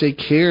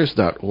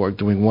 USACares.org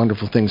doing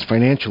wonderful things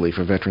financially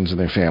for veterans and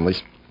their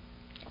families.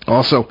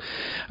 Also,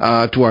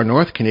 to our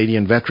north,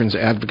 Canadian Veterans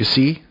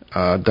Advocacy.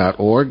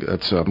 .org.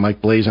 That's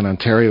Mike Blaze in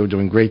Ontario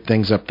doing great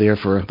things up there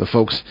for the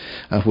folks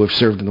who have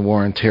served in the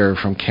War on Terror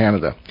from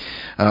Canada.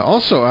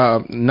 Also,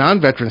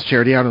 non-veterans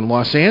charity out in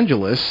Los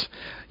Angeles,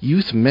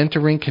 Youth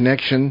Mentoring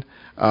Connection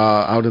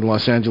out in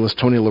Los Angeles.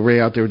 Tony LaRae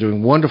out there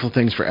doing wonderful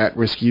things for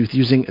at-risk youth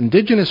using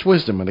indigenous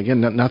wisdom. And again,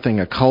 nothing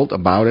occult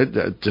about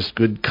it, just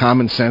good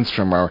common sense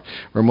from our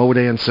remote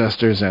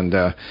ancestors, and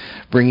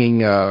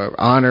bringing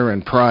honor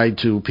and pride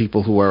to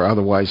people who are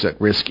otherwise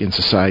at risk in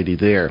society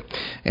there.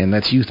 And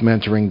that's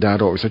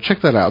youthmentoring.org. So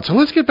check that out. So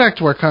let's get back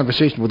to our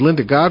conversation with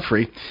Linda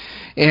Godfrey.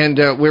 And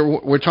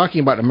we're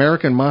talking about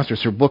American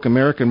Monsters, her book,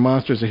 American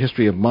Monsters, A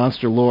History of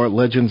Monster Lore,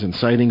 Legends, and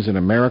Sightings in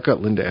America,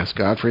 Linda S.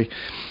 Godfrey.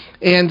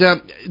 And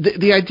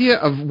the idea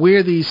of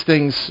where these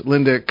things,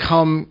 Linda,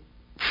 come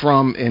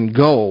from and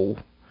go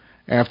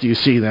after you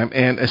see them,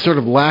 and a sort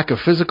of lack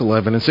of physical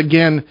evidence,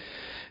 again,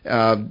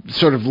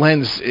 sort of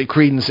lends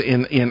credence,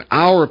 in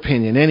our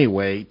opinion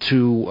anyway,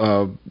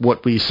 to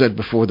what we said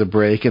before the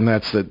break, and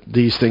that's that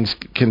these things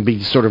can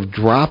be sort of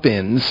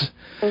drop-ins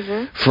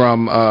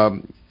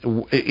from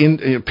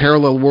in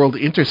parallel world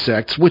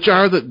intersects, which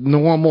are the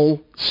normal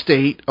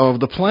state of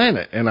the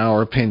planet, in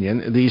our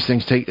opinion. These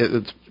things take...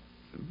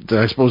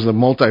 I suppose, the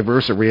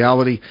multiverse of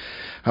reality,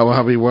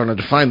 however you want to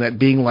define that,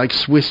 being like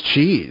Swiss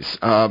cheese.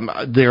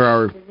 There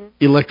are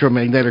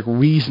electromagnetic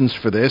reasons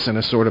for this, and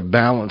a sort of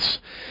balance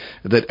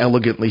that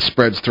elegantly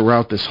spreads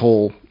throughout this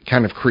whole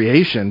kind of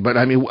creation. But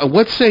I mean,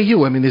 what say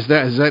you? I mean, has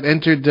that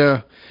entered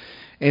the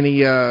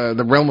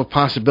realm of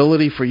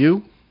possibility for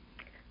you?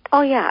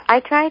 Oh yeah, I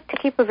try to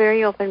keep a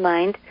very open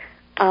mind.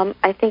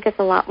 I think it's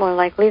a lot more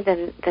likely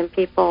than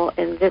people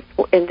in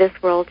this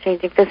world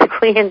changing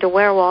physically into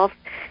werewolves,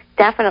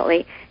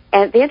 definitely.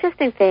 And the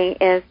interesting thing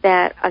is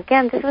that,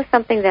 again, this was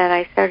something that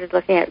I started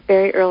looking at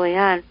very early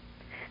on,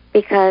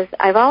 because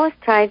I've always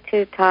tried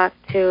to talk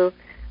to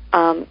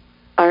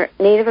our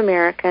Native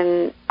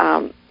American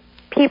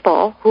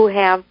people who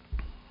have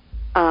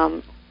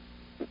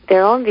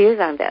their own views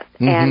on this.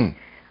 Mm-hmm. And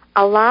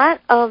a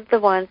lot of the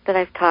ones that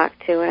I've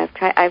talked to, and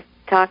I've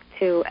talked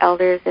to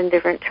elders in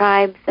different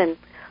tribes, and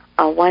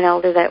one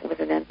elder that was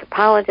an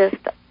anthropologist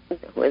who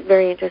was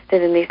very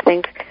interested in these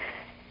things.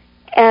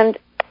 And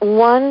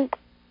one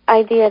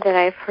idea that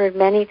I've heard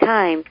many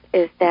times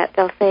is that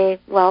they'll say,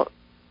 well,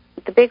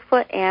 the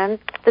Bigfoot and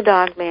the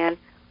Dogman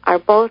are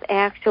both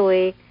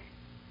actually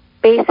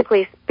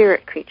basically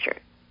spirit creatures.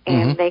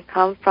 And they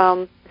come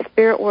from the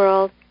spirit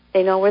world.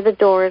 They know where the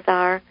doors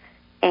are.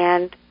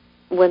 And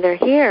when they're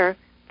here,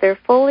 they're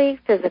fully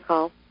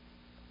physical.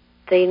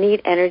 They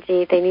need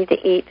energy. They need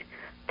to eat.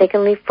 They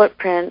can leave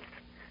footprints.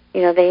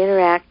 You know, they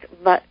interact.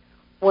 But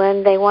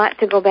when they want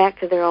to go back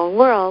to their own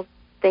world,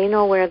 they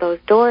know where those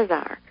doors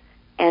are.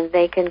 And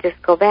they can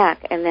just go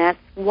back. And that's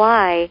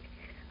why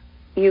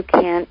you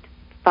can't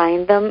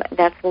find them.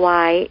 That's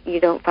why you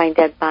don't find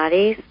dead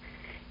bodies.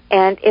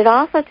 And it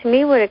also, to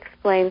me, would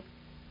explain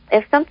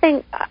if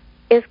something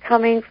is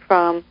coming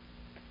from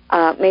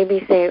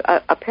maybe, say,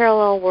 a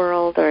parallel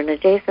world or an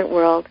adjacent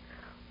world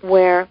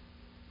where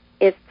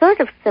it's sort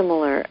of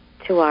similar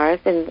to ours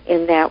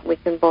in that we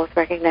can both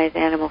recognize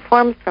animal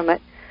forms from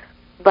it,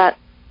 but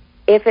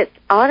if it's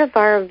out of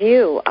our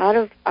view, out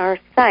of our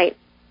sight,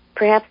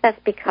 perhaps that's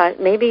because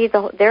maybe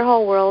their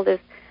whole world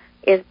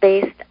is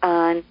based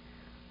on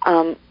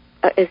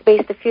is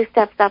based a few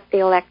steps up the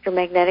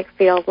electromagnetic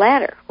field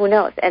ladder. Who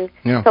knows? And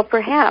so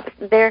perhaps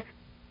they're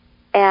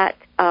at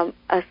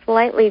a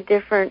slightly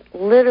different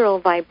literal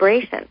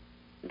vibration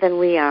than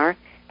we are.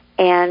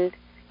 And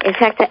in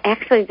fact, I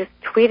actually just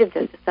tweeted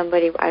this to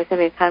somebody. I was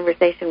having a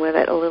conversation with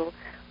it a little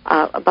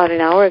about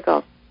an hour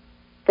ago,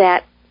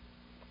 that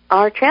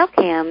our trail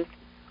cams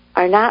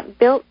are not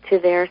built to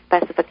their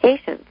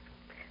specifications.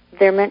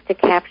 They're meant to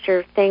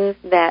capture things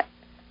that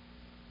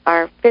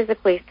are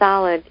physically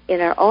solid in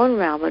our own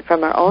realm and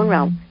from our own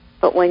realm.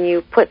 But when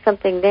you put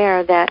something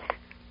there that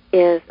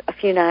is a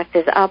few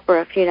notches up or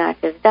a few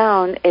notches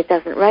down, it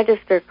doesn't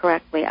register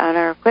correctly on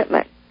our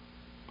equipment.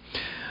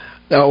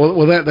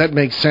 Well, that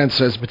makes sense,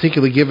 as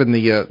particularly given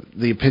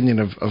the opinion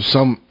of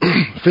some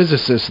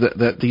physicists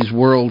that these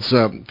worlds,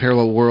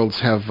 parallel worlds,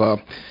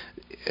 have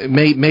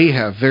may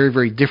have very,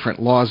 very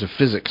different laws of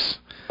physics,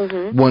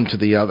 one to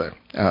the other.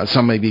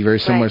 Some may be very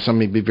similar, some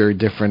may be very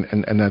different,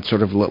 and that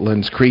sort of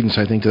lends credence,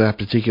 I think, to that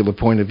particular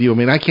point of view. I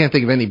mean, I can't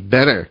think of any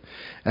better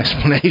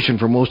explanation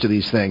for most of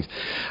these things.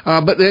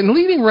 But then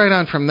leading right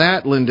on from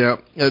that, Linda,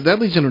 that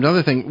leads into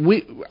another thing.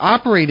 We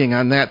operating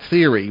on that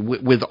theory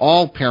with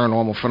all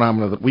paranormal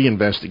phenomena that we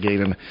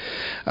investigate, and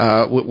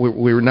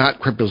we're not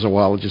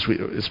cryptozoologists.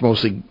 It's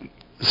mostly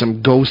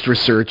some ghost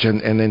research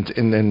and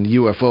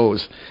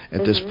UFOs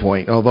at this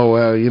point.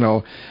 Although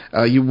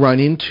you run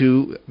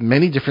into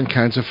many different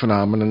kinds of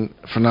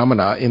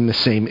phenomena in the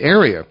same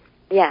area.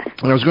 Yes.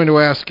 And I was going to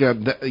ask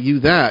you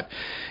that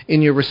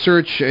in your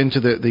research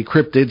into the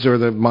cryptids or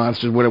the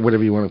monsters,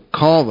 whatever you want to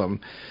call them,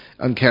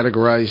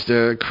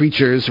 uncategorized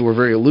creatures who are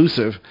very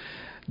elusive,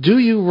 do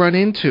you run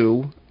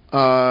into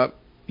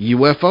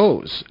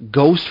UFOs,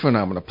 ghost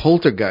phenomena,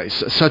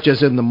 poltergeists, such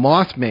as in the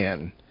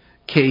Mothman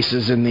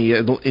cases in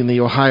the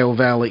Ohio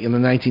Valley in the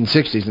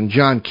 1960s, and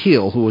John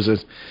Keel, who was a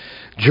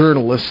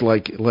journalist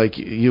like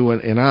you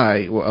and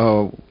I,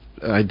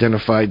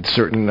 identified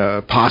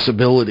certain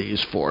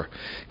possibilities for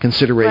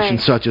consideration,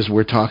 such as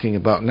we're talking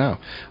about now.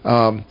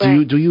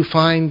 Do you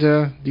find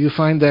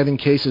that in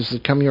cases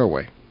that come your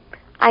way?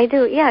 I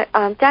do. Yeah.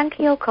 John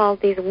Keel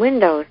called these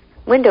window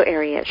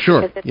areas.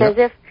 Sure. Because it's as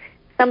if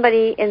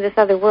somebody in this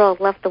other world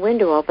left the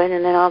window open,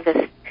 and then all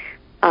this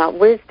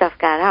weird stuff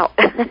got out.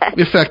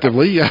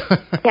 Effectively, yeah.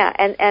 Yeah,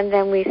 and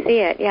then we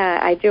see it.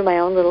 Yeah, I drew my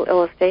own little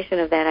illustration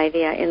of that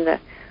idea in the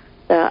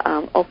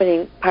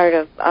opening part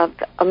of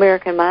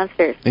American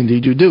Monsters.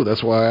 Indeed you do.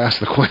 That's why I asked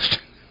the question.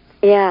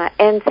 Yeah,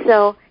 and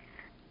so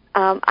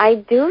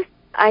I do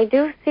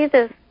see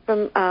this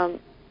from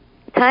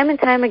time and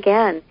time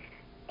again.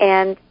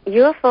 And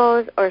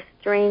UFOs or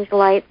strange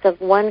lights of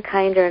one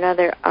kind or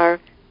another are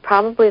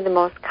probably the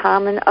most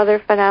common other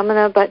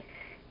phenomena, but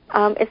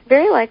it's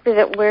very likely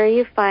that where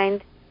you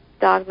find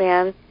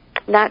Dogman,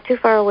 not too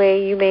far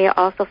away, you may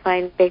also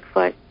find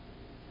Bigfoot.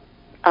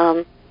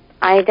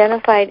 I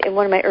identified in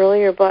one of my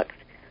earlier books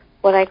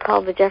what I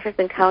call the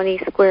Jefferson County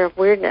Square of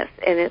Weirdness,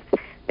 and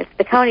it's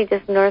the county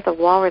just north of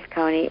Walworth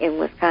County in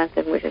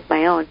Wisconsin, which is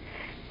my own.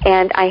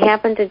 And I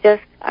happen to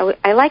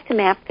I like to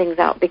map things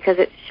out because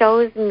it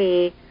shows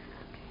me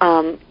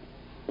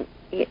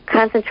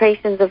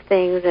concentrations of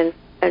things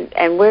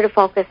and where to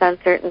focus on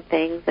certain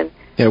things. And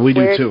yeah, we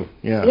do too.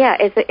 Yeah. Yeah,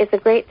 it's a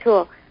great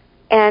tool.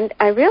 And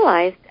I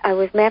realized I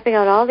was mapping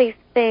out all these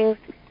things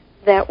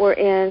that were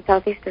in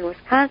southeastern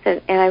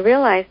Wisconsin, and I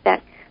realized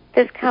that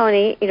this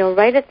county,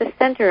 right at the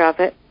center of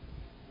it,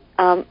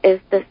 is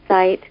the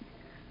site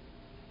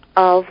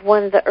of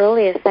one of the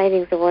earliest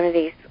sightings of one of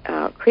these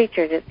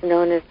creatures. It's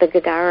known as the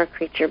Gadara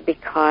creature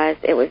because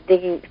it was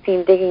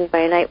seen digging by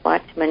a night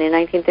watchman in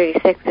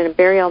 1936 in a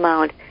burial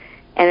mound,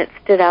 and it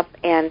stood up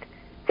and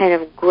kind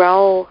of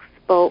growl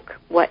spoke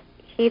what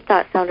he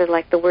thought sounded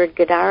like the word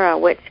Gadara,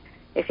 which,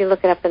 if you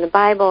look it up in the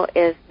Bible,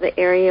 is the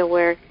area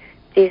where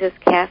Jesus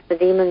cast the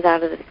demons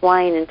out of the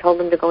swine and told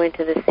them to go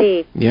into the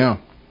sea. Yeah.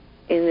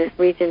 In this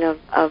region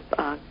of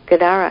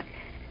Gadara.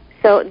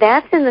 So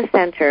that's in the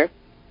center.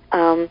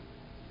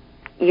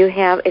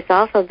 It's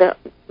also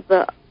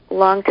the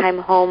longtime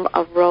home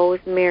of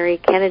Rosemary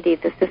Kennedy,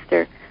 the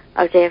sister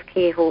of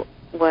JFK, who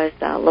was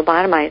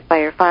lobotomized by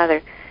her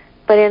father.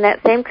 But in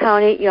that same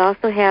county, you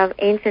also have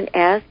ancient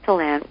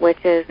Aztalan,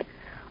 which is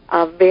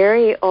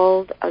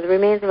the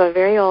remains of a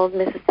very old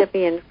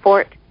Mississippian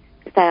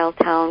fort-style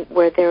town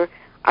where there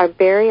are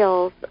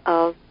burials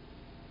of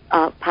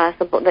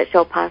that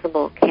show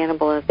possible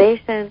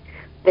cannibalization.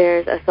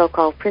 There's a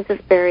so-called princess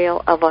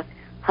burial of a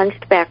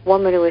hunchback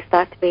woman who is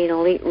thought to be an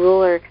elite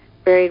ruler,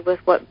 buried with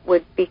what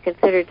would be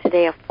considered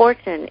today a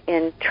fortune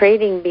in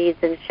trading beads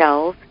and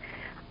shells,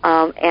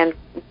 and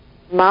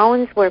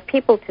mounds where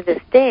people to this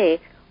day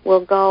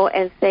will go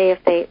and say,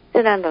 if they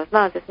sit on those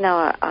mounds, it's now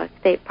a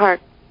state park,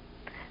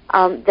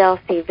 they'll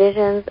see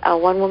visions.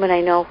 One woman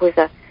I know who's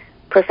a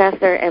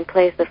professor and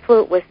plays the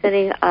flute was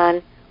sitting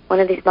on one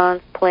of these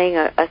mounds playing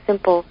a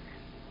simple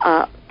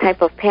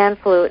type of pan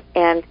flute,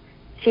 and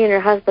she and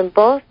her husband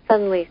both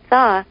suddenly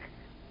saw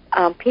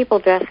people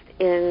dressed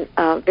in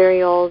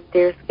very old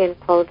deerskin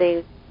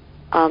clothing,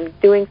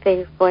 doing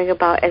things, going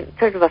about, and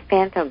sort of a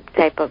phantom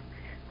type of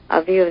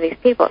view of these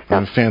people. So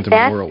a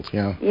phantom world,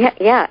 yeah.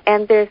 Yeah,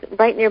 and there's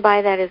right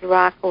nearby that is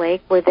Rock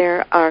Lake, where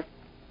there are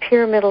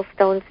pyramidal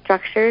stone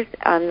structures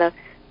on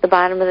the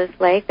bottom of this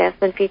lake. That's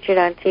been featured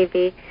on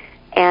TV,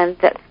 and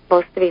that's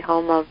supposed to be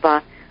home of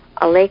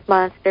a lake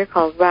monster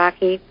called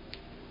Rocky.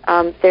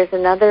 There's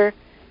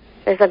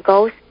a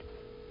ghost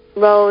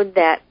road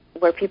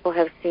where people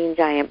have seen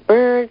giant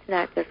birds,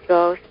 not just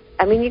ghosts.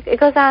 I mean, it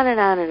goes on and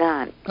on and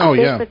on. Oh,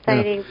 yeah. Bigfoot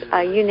sightings,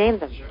 you name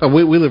them.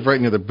 We live right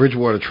near the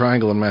Bridgewater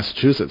Triangle in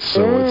Massachusetts,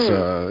 so it's,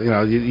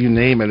 you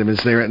name it,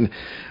 it's there. And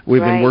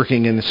we've been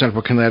working in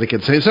central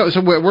Connecticut.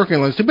 So we're working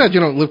on it. It's too bad you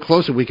don't live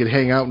closer. We could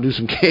hang out and do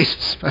some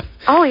cases.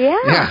 Oh,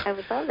 yeah. I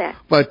would love that.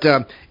 But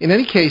in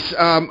any case,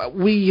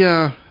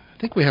 I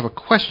think we have a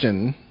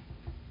question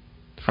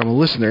from a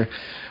listener.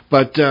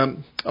 But,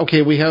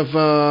 okay, we have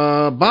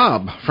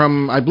Bob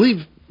from, I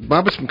believe,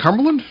 Bob is from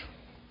Cumberland?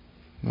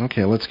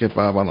 Okay, let's get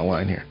Bob on the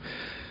line here.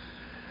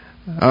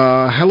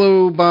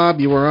 Hello, Bob.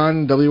 You are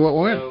on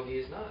WON? No,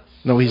 he's not.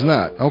 No, he's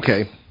not.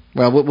 Okay.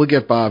 Well, we'll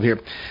get Bob here.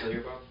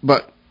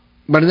 But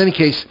in any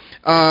case,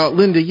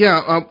 Linda,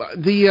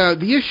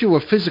 the issue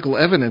of physical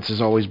evidence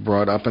is always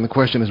brought up, and the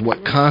question is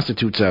what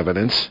constitutes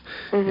evidence.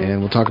 Mm-hmm. And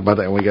we'll talk about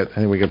that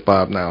when we get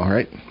Bob now,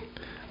 right?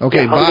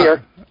 Okay, Bob. I'm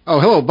here. Oh,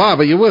 hello, Bob.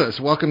 Are you with us?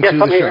 Welcome to the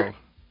show. Here.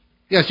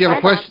 Yes, you have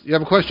a question. You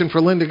have a question for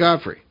Linda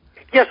Godfrey.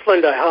 Yes,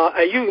 Linda.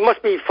 You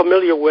must be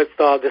familiar with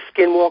the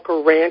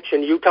Skinwalker Ranch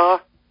in Utah.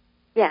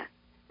 Yeah.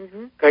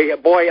 Mm-hmm. Okay,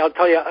 boy, I'll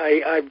tell you,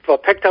 I've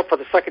picked up for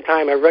the second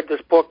time. I read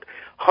this book,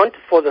 Hunt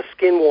for the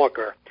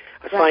Skinwalker,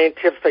 a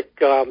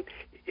scientific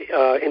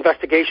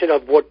investigation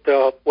of what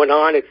went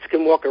on at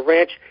Skinwalker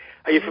Ranch.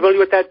 Are you familiar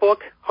with that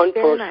book, Hunt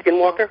for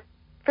Skinwalker? So.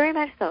 Very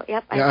much so.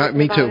 Yep.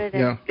 Me too.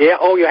 Yeah. Yeah.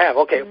 Oh, you have.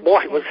 Okay. Mm-hmm.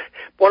 Boy, it was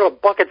one of a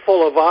bucket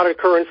full of odd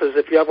occurrences.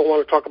 If you ever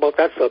want to talk about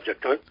that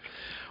subject, huh?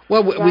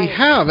 Well, we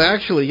have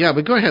actually. Yeah,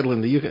 but go ahead,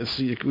 Linda. You can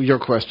see your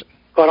question.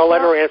 But I'll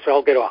let her answer.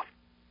 I'll get off.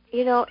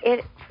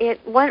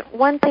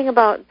 One thing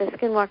about the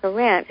Skinwalker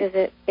Ranch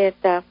is it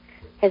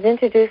has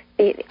introduced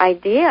the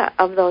idea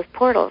of those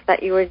portals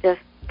that you were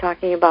just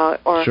talking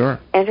about, or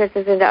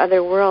entrances into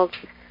other worlds.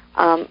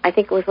 I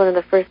think it was one of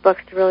the first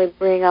books to really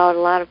bring out a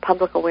lot of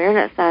public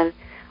awareness on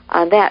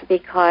that,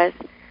 because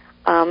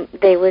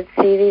they would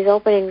see these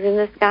openings in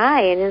the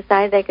sky, and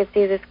inside they could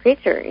see this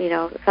creature,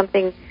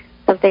 something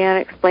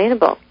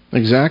unexplainable.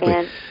 Exactly.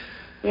 And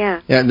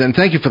and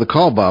thank you for the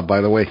call, Bob,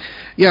 by the way.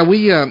 Yeah,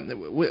 we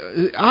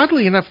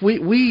oddly enough,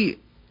 we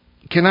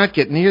cannot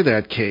get near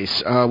that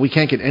case. We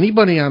can't get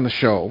anybody on the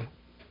show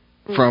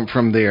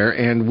from there,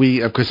 and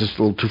we, of course, it's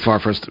a little too far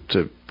for us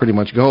to pretty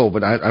much go,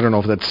 but I don't know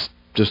if that's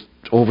just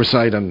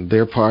oversight on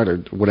their part or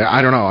whatever.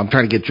 I don't know. I'm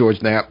trying to get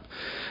George Knapp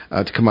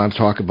to come on and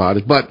talk about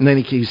it. But in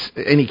any case,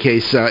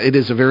 it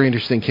is a very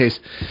interesting case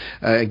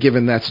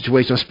given that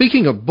situation. Now,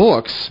 speaking of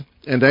books,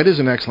 and that is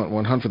an excellent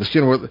one, Hunt for the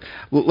Skinwalker.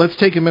 Let's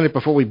take a minute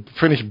before we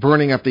finish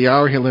burning up the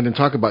hour here, Linda, and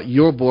talk about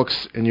your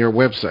books and your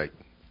website.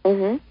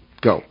 Mm-hmm.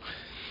 Go.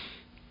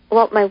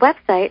 Well, my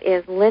website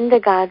is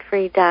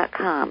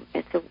lindagodfrey.com.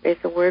 It's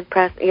a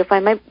WordPress. You'll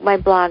find my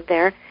blog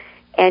there,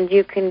 and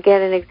you can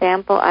get an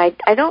example. I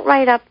don't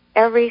write up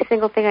every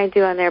single thing I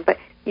do on there, but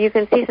you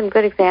can see some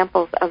good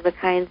examples of the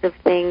kinds of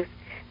things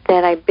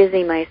that I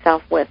busy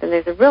myself with. And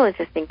there's a real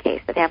interesting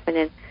case that happened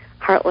in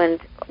Heartland,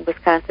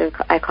 Wisconsin.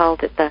 I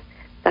called it the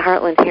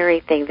Heartland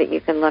Harry thing that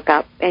you can look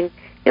up, and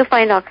you'll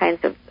find all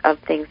kinds of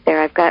things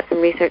there. I've got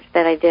some research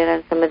that I did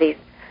on some of these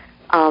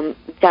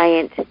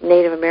giant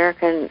Native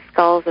American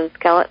skulls and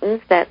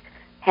skeletons that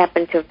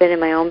happen to have been in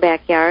my own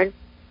backyard.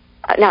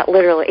 Not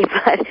literally,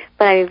 but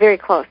I mean very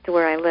close to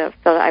where I live.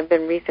 So I've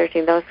been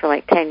researching those for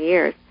like 10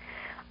 years.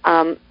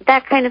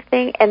 That kind of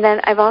thing. And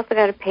then I've also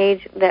got a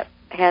page that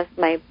has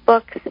my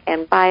books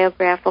and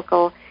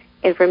biographical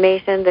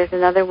information. There's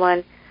another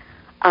one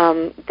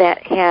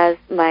that has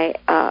my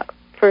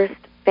first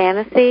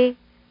fantasy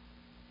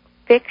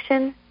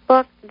fiction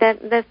book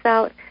that's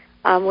out.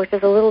 Which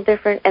is a little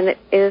different, and it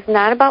is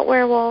not about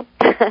werewolves.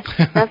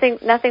 nothing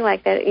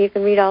like that. You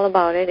can read all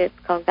about it. It's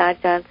called God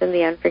Johnson,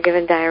 The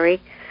Unforgiven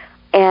Diary.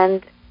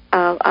 And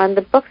on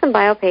the books and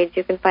bio page,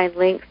 you can find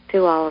links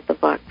to all of the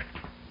books.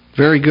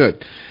 Very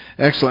good.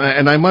 Excellent.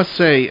 And I must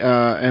say,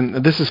 and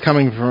this is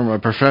coming from a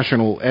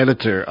professional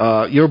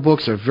editor, your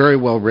books are very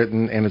well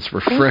written, and it's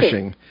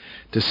refreshing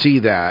to see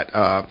that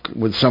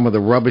with some of the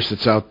rubbish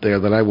that's out there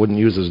that I wouldn't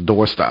use as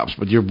doorstops.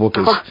 But your book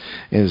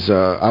is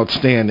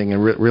outstanding,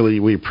 and really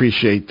we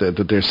appreciate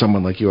that there's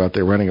someone like you out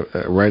there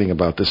writing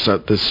about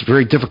this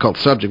very difficult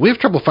subject. We have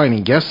trouble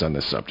finding guests on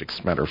this subject, as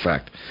a matter of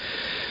fact.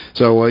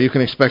 So you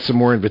can expect some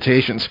more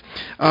invitations.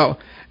 Now,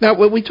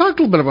 we talked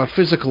a little bit about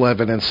physical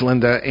evidence,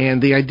 Linda,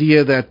 and the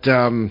idea that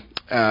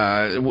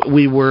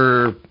we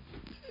were...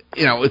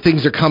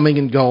 things are coming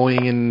and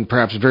going in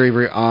perhaps very,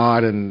 very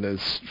odd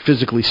and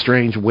physically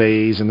strange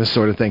ways and this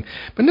sort of thing.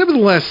 But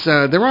nevertheless,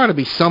 there ought to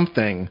be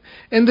something,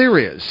 and there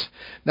is.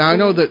 Now, I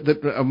know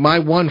that my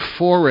one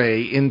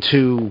foray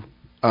into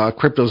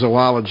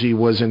cryptozoology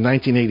was in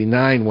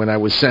 1989 when I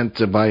was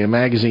sent by a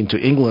magazine to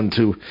England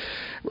to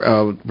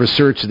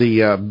research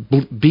the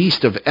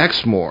Beast of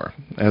Exmoor,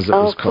 as it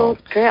was called.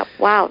 Oh, cool trip.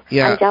 Wow.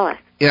 Yeah. I'm jealous.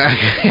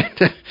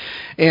 Yeah.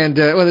 And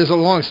there's a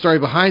long story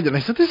behind it. And I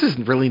said, this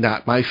isn't really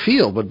not my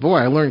field, but boy,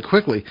 I learned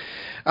quickly.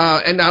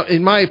 And now,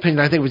 in my opinion,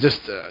 I think it was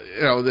just,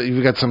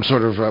 you've got some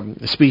sort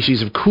of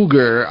species of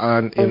cougar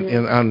on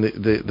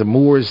the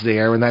moors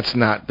there, and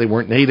they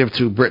weren't native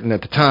to Britain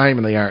at the time,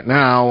 and they aren't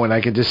now. And I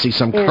could just see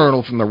some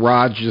colonel from the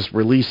Raj just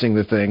releasing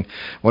the thing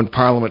when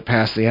Parliament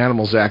passed the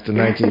Animals Act in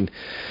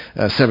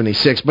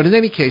 1976. But in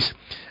any case,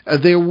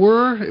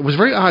 it was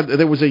very odd.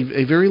 There was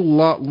a very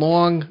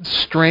long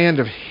strand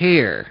of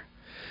hair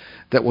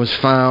that was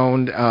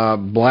found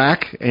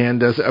black,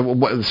 and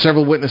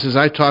several witnesses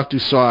I talked to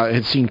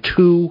had seen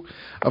two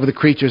of the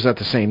creatures at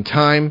the same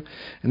time,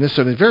 and this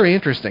sort of very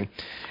interesting.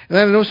 And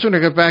then no sooner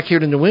I got back here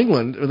to New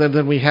England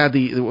than we had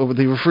what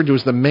they referred to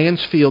as the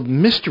Mansfield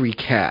Mystery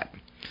Cat.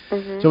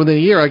 Mm-hmm. So within a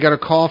year, I got a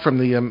call from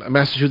the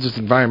Massachusetts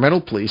Environmental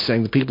Police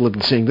saying that people have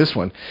been seeing this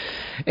one,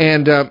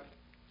 and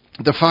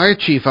the fire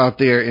chief out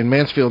there in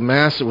Mansfield,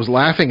 Mass, was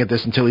laughing at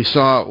this until he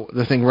saw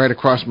the thing right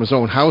across from his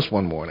own house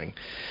one morning.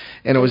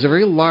 And it was a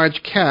very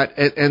large cat,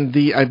 and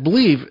I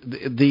believe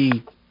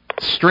the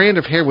strand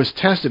of hair was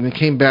tested and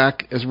came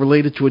back as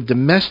related to a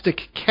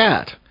domestic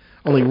cat,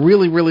 only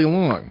really, really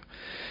long.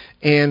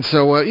 And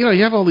so, you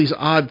have all these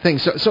odd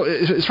things. So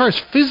as far as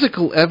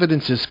physical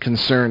evidence is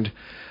concerned,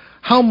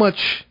 how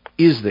much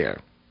is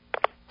there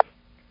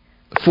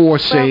for,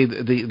 say,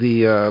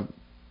 the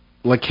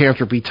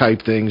lycanthropy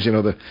type things,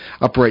 the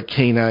upright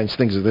canines,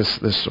 things of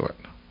this sort?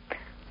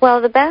 Well,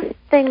 the best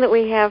thing that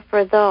we have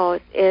for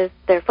those is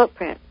their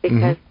footprint,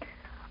 because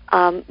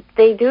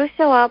they do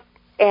show up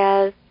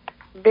as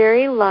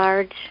very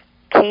large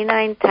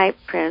canine-type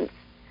prints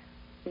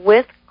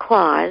with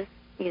claws,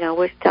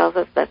 which tells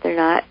us that they're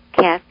not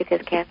cats,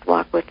 because cats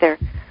walk with their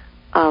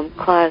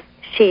claws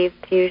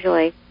sheathed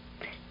usually.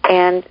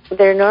 And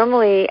they're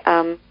normally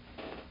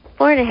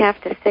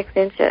 4.5 to 6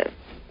 inches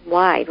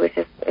wide, which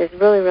is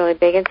really, really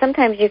big. And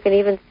sometimes you can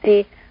even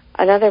see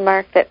another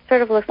mark that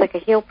sort of looks like a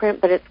heel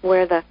print, but it's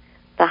where the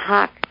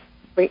hock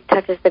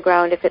touches the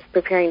ground if it's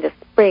preparing to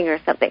spring or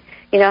something.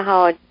 You know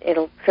how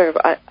it'll sort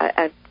of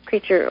a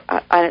creature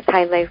on its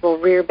hind legs will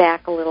rear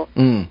back a little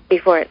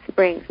before it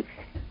springs.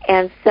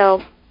 And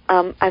so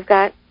I've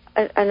got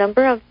a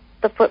number of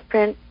the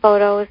footprint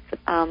photos,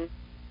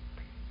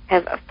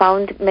 have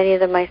found many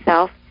of them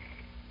myself.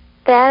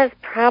 That is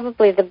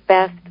probably the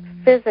best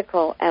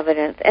physical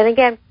evidence. And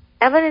again,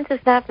 evidence is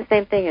not the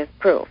same thing as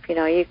proof. You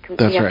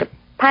have to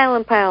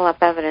pile up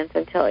evidence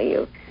until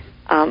you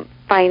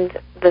find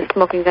the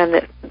smoking gun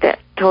that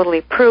totally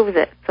proves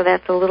it. So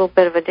that's a little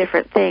bit of a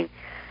different thing.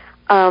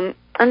 And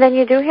then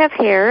you do have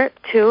hair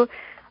too.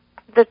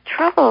 The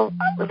trouble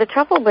with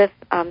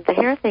the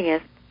hair thing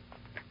is,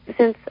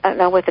 since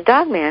now with the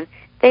Dogman,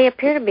 they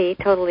appear to be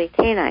totally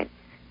canine.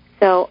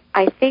 So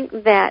I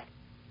think that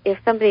if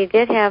somebody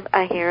did have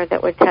a hair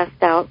that would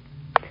test out,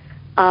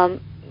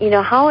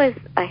 how is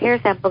a hair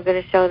sample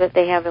going to show that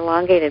they have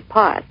elongated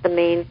paws? The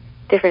main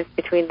difference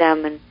between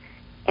them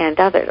and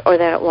others, or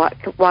that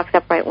it walks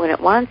upright when it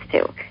wants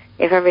to.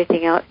 If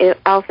everything else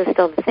is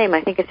still the same,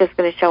 I think it's just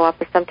going to show up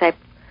as some type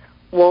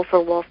of wolf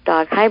or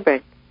wolf-dog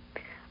hybrid.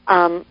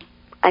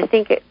 I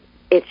think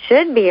it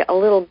should be a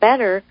little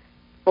better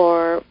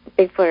for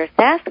Bigfoot or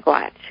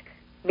Sasquatch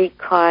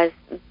because,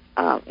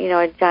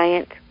 a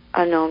giant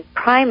unknown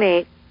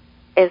primate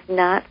is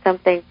not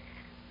something,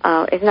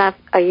 is not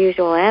a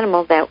usual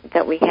animal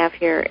that we have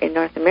here in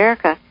North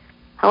America.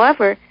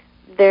 However,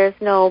 there's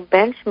no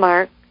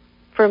benchmark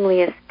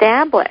firmly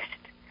established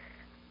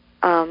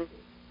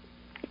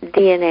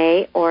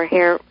DNA or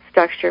hair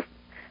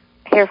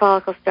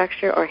follicle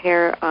structure, or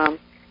hair,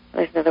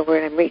 there's another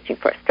word I'm reaching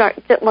for.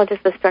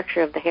 Just the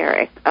structure of the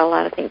hair. A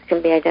lot of things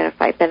can be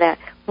identified by that.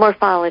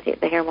 Morphology,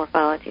 the hair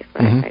morphology is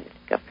what I'm trying to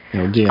think of.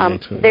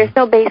 DNA there's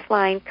no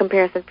baseline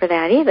comparison for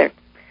that either.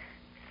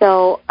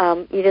 So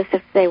you just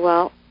have to say,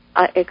 well,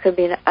 it could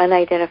be an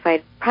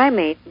unidentified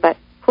primate, but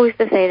who's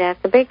to say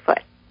that's a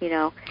Bigfoot,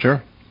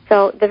 Sure.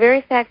 So the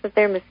very fact that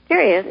they're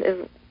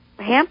mysterious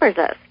hampers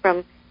us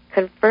from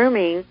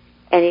confirming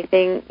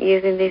anything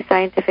using these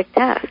scientific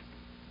tests.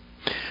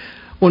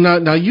 Well,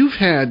 now you've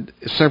had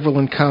several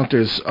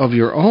encounters of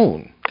your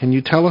own. Can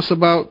you tell us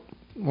about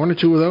one or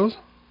two of those?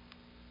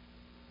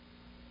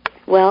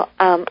 Well,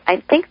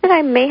 I think that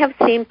I may have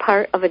seen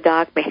part of a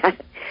dog man.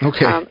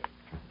 Okay.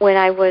 When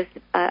I was,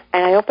 and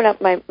I opened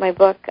up my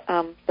book,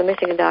 The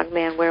Michigan Dog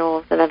Man,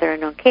 Werewolves, and Other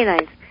Unknown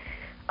Canines,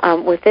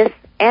 with this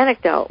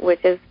anecdote,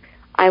 which is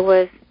I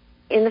was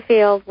in the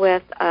field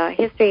with a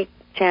History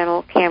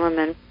Channel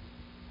cameraman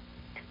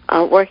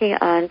working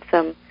on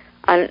some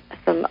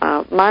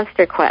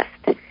Monster Quest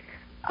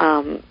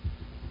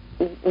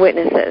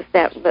witnesses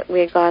that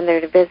we had gone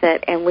there to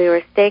visit, and we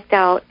were staked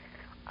out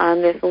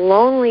on this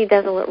lonely,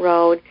 desolate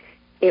road.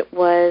 It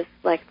was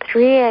like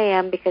 3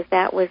 a.m. because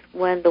that was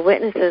when the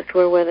witnesses who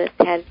were with us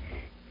had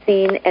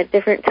seen at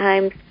different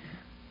times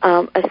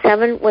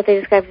what they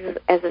described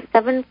as a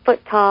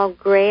 7-foot-tall,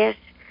 grayish,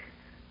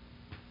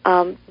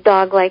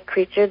 dog-like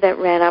creature that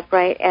ran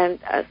upright, and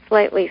a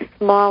slightly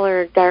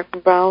smaller,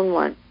 dark brown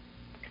one.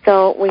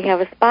 So we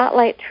have a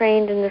spotlight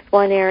trained in this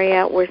one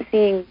area. We're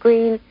seeing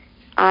green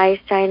eyes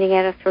shining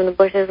at us from the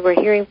bushes. We're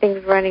hearing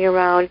things running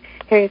around,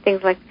 hearing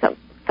things like some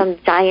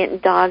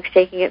giant dog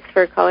shaking its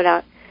fur coat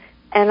out.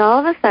 And all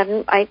of a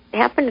sudden, I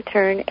happened to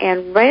turn,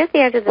 and right at the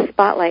edge of the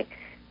spotlight,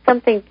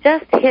 something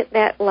just hit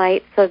that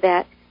light so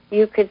that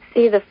you could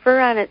see the fur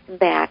on its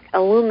back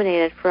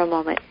illuminated for a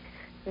moment.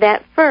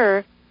 That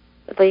fur,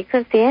 though you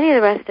couldn't see any of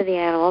the rest of the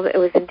animal, it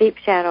was in deep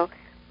shadow,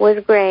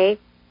 was gray,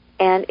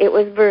 and it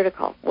was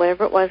vertical.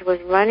 Whatever it was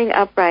running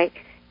upright.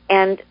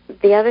 And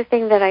the other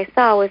thing that I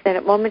saw was that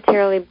it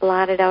momentarily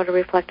blotted out a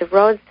reflective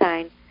road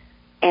sign.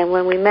 And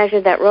when we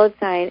measured that road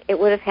sign, it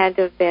would have had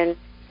to have been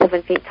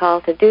 7 feet tall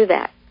to do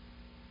that.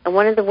 And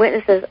one of the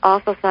witnesses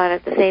also saw it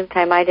at the same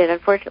time I did.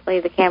 Unfortunately,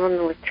 the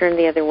cameraman was turned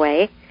the other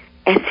way,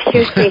 as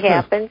usually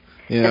happens.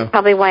 Yeah. That's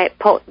probably why it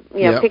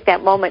picked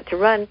that moment to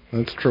run.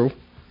 That's true.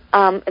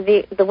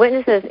 The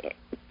witnesses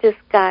just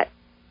got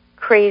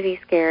crazy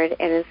scared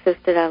and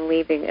insisted on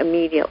leaving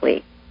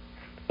immediately,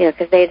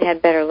 because they'd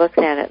had better looks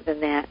at it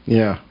than that.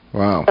 Yeah,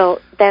 wow.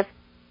 So that's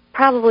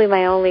probably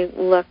my only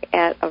look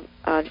at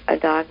a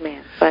dog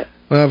man. But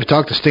well, I've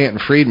talked to Stanton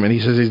Friedman. He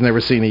says he's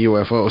never seen a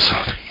UFO.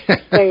 So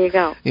there you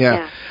go.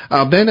 Yeah.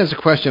 Ben has a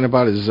question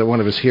about one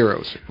of his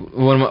heroes.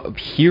 One of my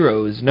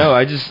heroes? No,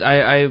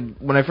 I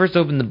when I first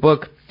opened the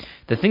book,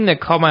 the thing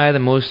that caught my eye the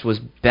most was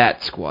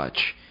Bat Squatch.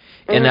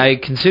 Mm-hmm. And I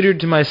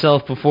considered to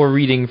myself before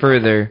reading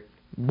further,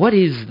 what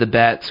is the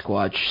Bat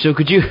Squatch? So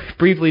could you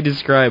briefly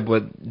describe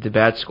what the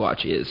Bat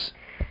Squatch is?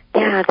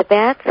 Yeah, the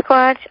Bat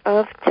Squatch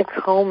of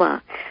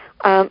Tacoma.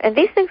 And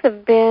these things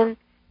have been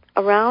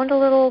around a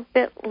little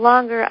bit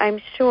longer, I'm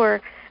sure,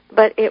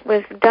 but it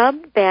was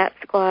dubbed Bat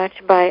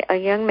Squatch by a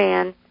young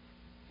man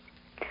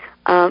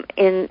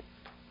in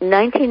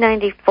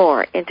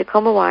 1994 in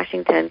Tacoma,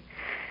 Washington.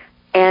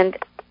 And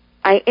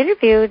I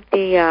interviewed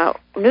the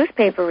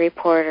newspaper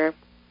reporter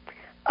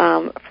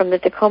from the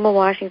Tacoma,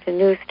 Washington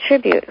News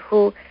Tribune,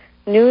 who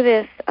knew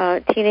this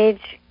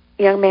teenage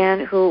young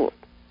man who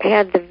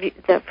had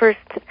the first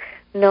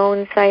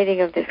known sighting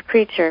of this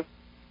creature.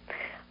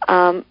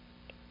 To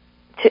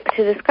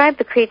describe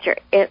the creature,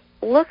 it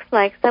looks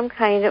like some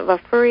kind of a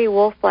furry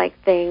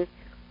wolf-like thing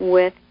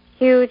with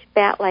huge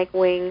bat-like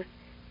wings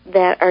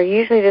that are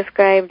usually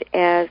described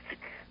as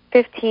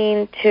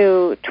 15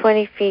 to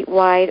 20 feet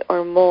wide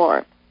or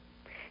more.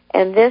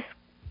 And this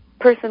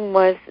person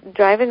was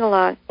driving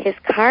along. His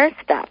car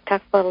stopped.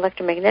 Talk about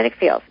electromagnetic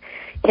fields.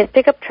 His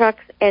pickup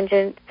truck's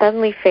engine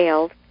suddenly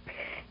failed,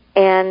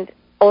 and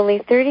only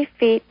 30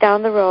 feet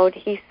down the road,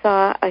 he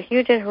saw a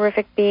huge and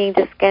horrific being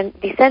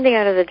descending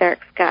out of the dark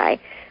sky,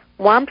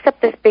 whomps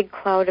up this big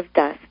cloud of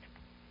dust,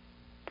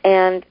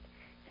 and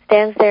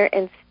stands there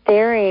and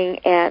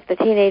staring at the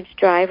teenage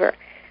driver.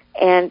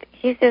 And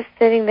he's just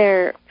sitting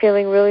there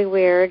feeling really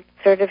weird,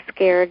 sort of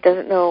scared,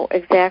 doesn't know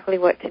exactly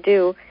what to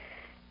do.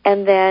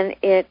 And then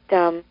it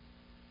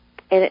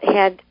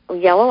had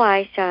yellow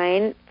eye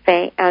shine,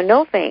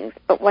 no fangs,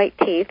 but white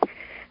teeth,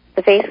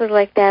 The face was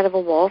like that of a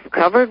wolf,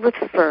 covered with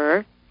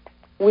fur,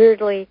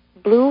 weirdly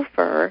blue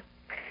fur,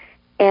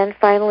 and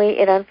finally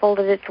it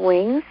unfolded its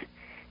wings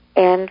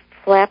and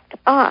flapped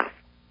off.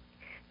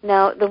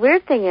 Now, the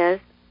weird thing is,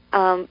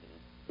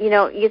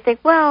 you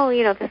think,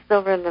 this is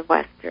over in the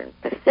western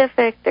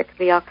Pacific. There could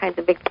be all kinds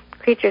of big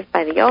creatures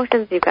by the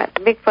oceans. You've got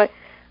the Bigfoot.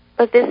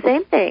 But this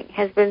same thing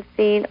has been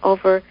seen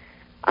over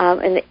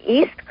in the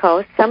East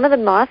Coast. Some of the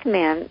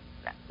Mothman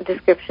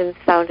descriptions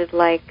sounded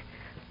like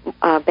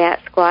bat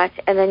squatch.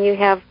 And then you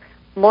have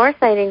more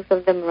sightings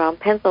of them around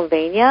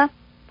Pennsylvania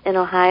and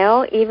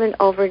Ohio, even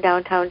over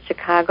downtown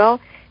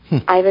Chicago.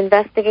 I've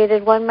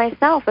investigated one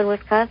myself in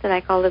Wisconsin. I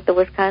called it the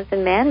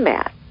Wisconsin Man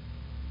Bat.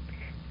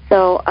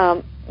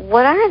 So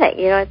what are they?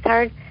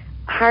 It's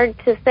hard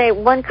to say.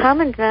 One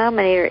common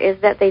denominator is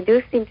that they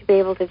do seem to be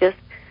able to just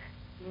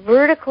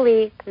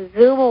vertically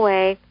zoom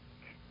away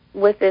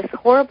with this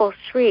horrible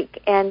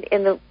shriek. And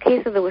in the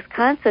case of the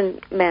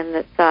Wisconsin men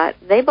that saw it,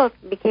 they both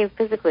became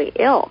physically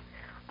ill.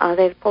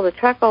 They pulled a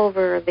truck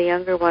over. The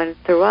younger one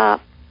threw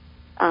up.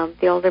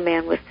 The older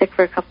man was sick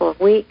for a couple of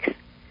weeks.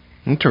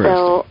 Interesting.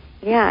 So,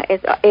 yeah,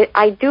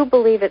 I do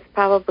believe it's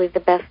probably the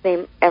best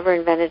name ever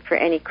invented for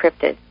any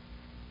cryptid.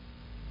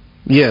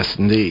 Yes,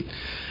 indeed.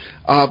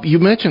 You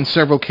mentioned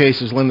several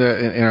cases,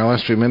 Linda, in our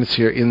last few minutes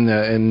here in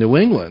New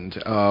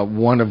England.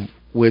 One of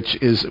which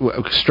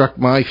struck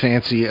my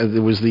fancy.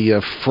 It was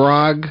the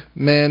frog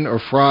men or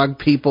frog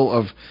people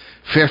of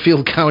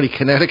Fairfield County,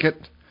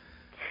 Connecticut.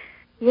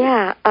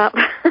 Yeah, that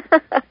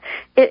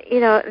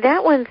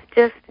one's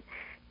just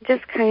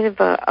kind of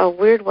a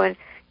weird one.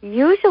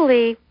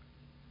 Usually,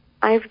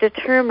 I've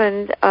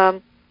determined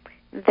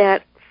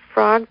that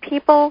frog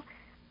people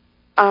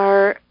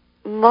are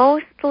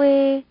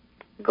mostly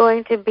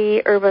going to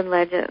be urban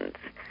legends.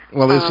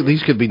 Well,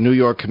 these could be New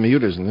York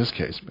commuters in this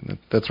case.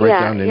 That's right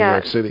down in New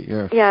York City.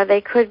 Yeah. Yeah, they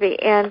could be.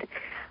 And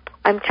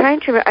I'm trying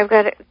to. I've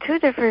got two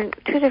different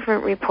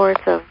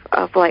reports of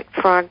like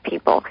frog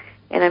people,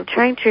 and I'm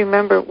trying to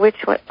remember which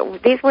one.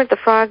 These weren't the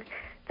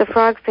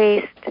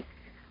frog-faced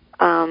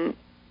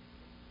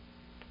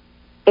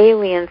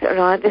aliens.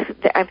 No,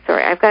 I'm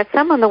sorry. I've got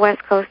some on the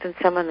West Coast and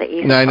some on the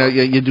East. No, I know.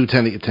 Yeah, you do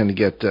tend to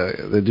get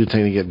they do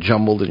tend to get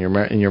jumbled in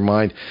your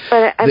mind.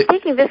 But I'm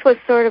thinking this was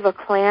sort of a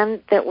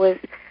clan that was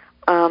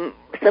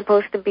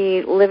supposed to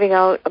be living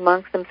out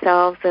amongst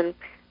themselves, and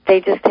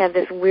they just had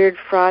this weird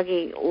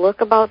froggy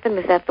look about them.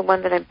 Is that the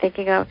one that I'm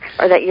thinking of,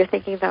 or that you're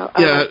thinking about?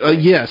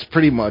 Yes,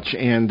 pretty much.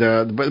 And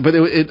but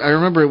I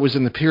remember it was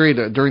in the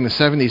period during the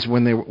 70s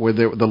when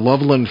the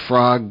Loveland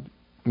Frog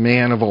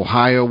Man of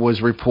Ohio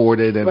was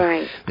reported, and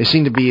there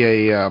seemed to be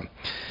a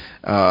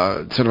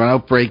sort of an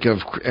outbreak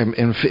of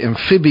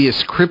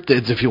amphibious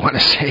cryptids, if you want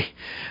to say,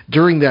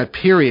 during that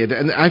period.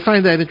 And I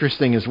find that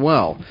interesting as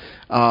well.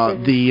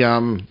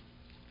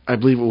 I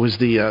believe it was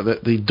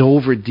the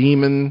Dover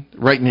Demon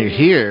right near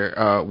here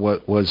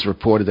was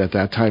reported at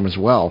that time as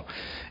well.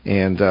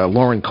 And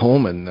Lauren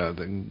Coleman,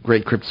 the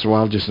great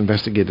cryptozoologist,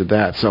 investigated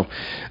that. So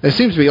there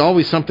seems to be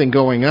always something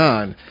going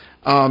on.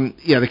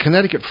 The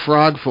Connecticut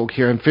frog folk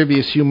here,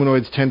 amphibious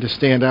humanoids tend to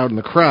stand out in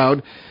the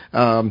crowd.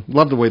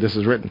 Love the way this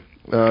is written.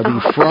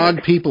 The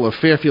frog people of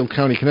Fairfield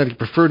County, Connecticut,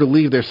 prefer to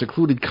leave their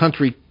secluded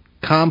country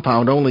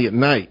compound only at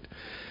night.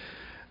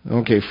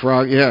 Okay,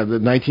 frog, the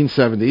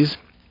 1970s.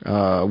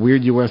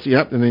 Weird U.S.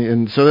 Yep,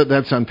 and so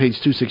that's on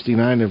page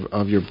 269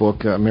 of your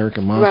book,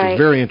 American Monsters. Right.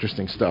 Very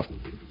interesting stuff.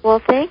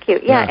 Well, thank you.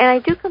 Yeah, and I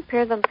do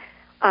compare them.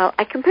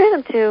 I compare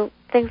them to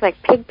things like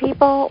pig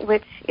people,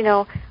 which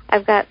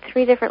I've got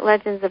 3 different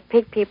legends of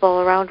pig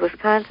people around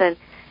Wisconsin,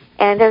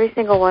 and every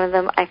single one of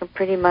them I can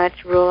pretty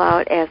much rule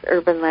out as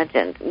urban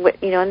legends.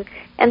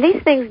 And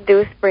these things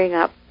do spring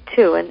up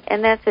too,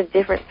 and that's a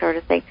different sort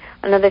of thing.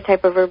 Another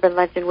type of urban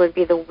legend would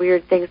be the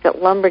weird things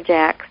that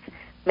lumberjacks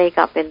make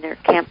up in their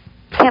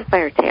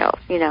campfire tales,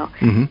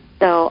 Mm-hmm.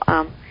 So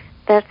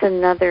that's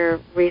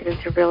another reason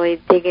to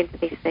really dig into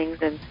these things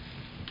and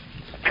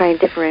try and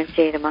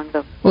differentiate among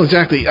them. Well,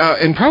 exactly.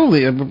 And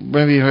probably,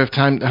 maybe you have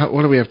time.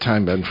 What do we have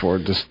time, Ben, for?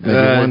 Just maybe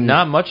one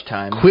not much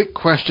time. Quick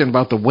question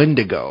about the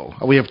Wendigo.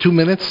 We have 2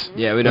 minutes?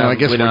 Yeah, we don't. I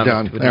guess we're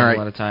done. We don't have a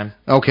lot of time.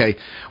 Okay.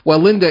 Well,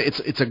 Linda,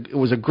 it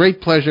was a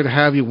great pleasure to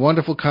have you.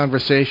 Wonderful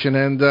conversation,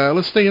 and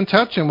let's stay in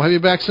touch, and we'll have you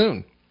back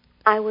soon.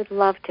 I would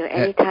love to,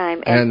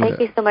 anytime. And thank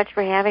you so much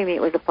for having me.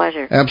 It was a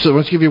pleasure. Absolutely.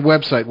 Let's give your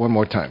website one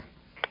more time.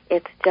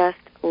 It's just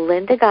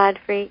Linda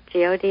Godfrey,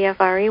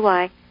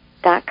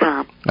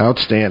 GODFREY.com.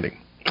 Outstanding.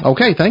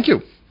 Okay, thank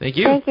you. Thank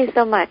you. Thank you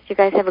so much. You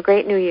guys have a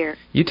great new year.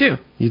 You too.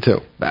 You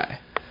too. Bye.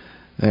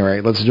 All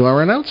right, let's do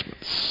our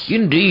announcements.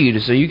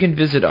 Indeed. So you can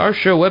visit our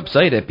show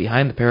website at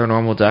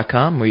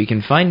BehindTheParanormal.com, where you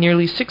can find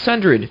nearly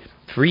 600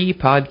 free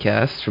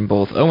podcasts from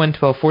both ON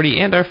 1240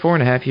 and our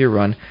 4.5-year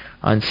run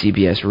on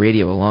CBS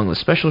Radio, along with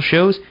special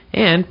shows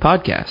and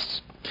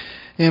podcasts.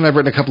 And I've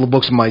written a couple of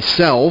books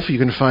myself. You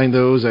can find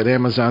those at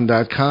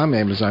Amazon.com,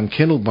 Amazon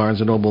Kindle, Barnes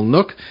 & Noble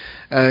Nook.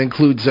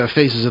 Includes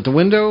Faces at the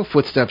Window,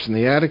 Footsteps in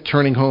the Attic,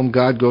 Turning Home,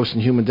 God, Ghost,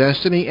 and Human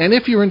Destiny. And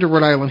if you're into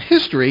Rhode Island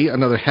history,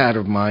 another hat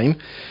of mine,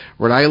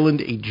 Rhode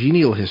Island, A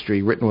Genial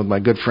History, written with my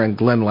good friend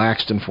Glenn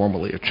Laxton,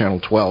 formerly of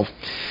Channel 12.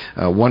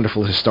 A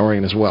wonderful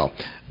historian as well.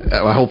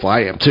 I hope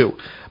I am, too.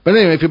 But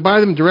anyway, if you buy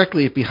them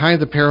directly at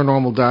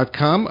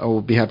BehindTheParanormal.com, I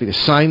will be happy to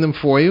sign them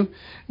for you.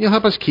 You'll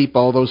help us keep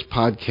all those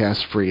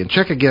podcasts free. And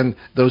check again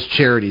those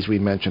charities we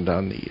mentioned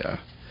on the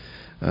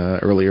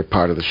earlier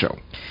part of the show.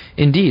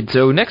 Indeed.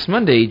 So next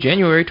Monday,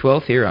 January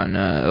 12th, here on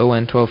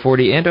ON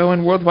 1240 and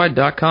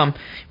ONWorldwide.com,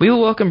 we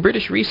will welcome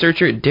British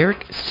researcher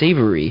Derek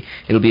Savory.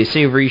 It'll be a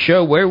Savory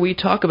show where we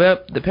talk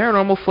about the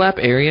paranormal flap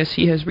areas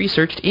he has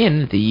researched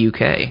in the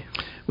UK.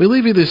 We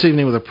leave you this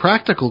evening with a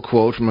practical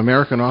quote from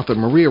American author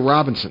Maria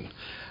Robinson.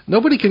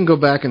 Nobody can go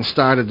back and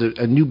start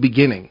a new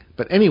beginning,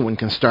 but anyone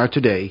can start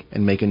today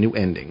and make a new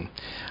ending.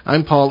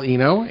 I'm Paul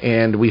Eno,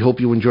 and we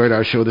hope you enjoyed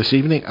our show this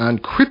evening on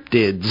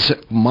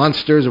cryptids,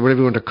 monsters, or whatever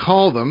you want to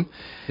call them.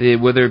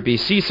 Whether it be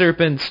sea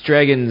serpents,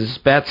 dragons,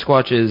 bat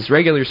squatches,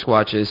 regular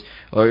squatches,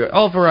 or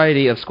all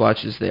variety of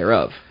squatches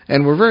thereof.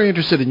 And we're very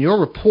interested in your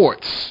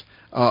reports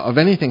of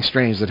anything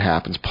strange that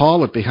happens.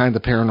 Paul at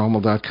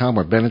BehindTheParanormal.com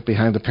or Ben at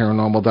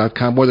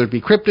BehindTheParanormal.com, whether it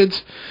be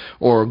cryptids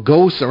or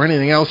ghosts or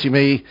anything else you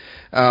may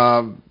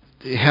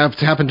have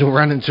happened to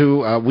run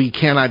into. We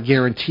cannot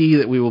guarantee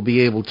that we will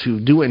be able to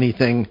do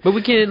anything. But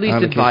we can at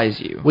least advise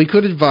you. We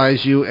could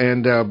advise you,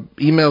 and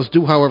emails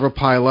do, however,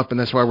 pile up, and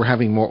that's why we're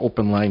having more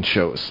open line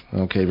shows.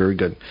 Okay, very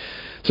good.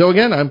 So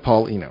again, I'm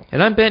Paul Eno.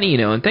 And I'm Ben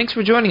Eno, and thanks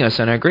for joining us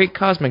on our great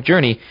cosmic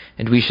journey,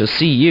 and we shall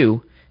see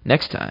you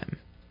next time.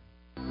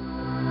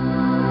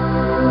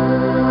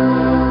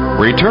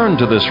 Return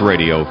to this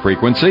radio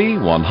frequency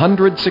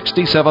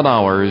 167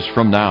 hours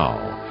from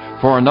now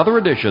for another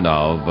edition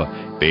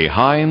of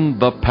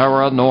Behind the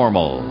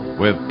Paranormal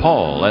with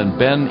Paul and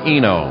Ben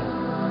Eno.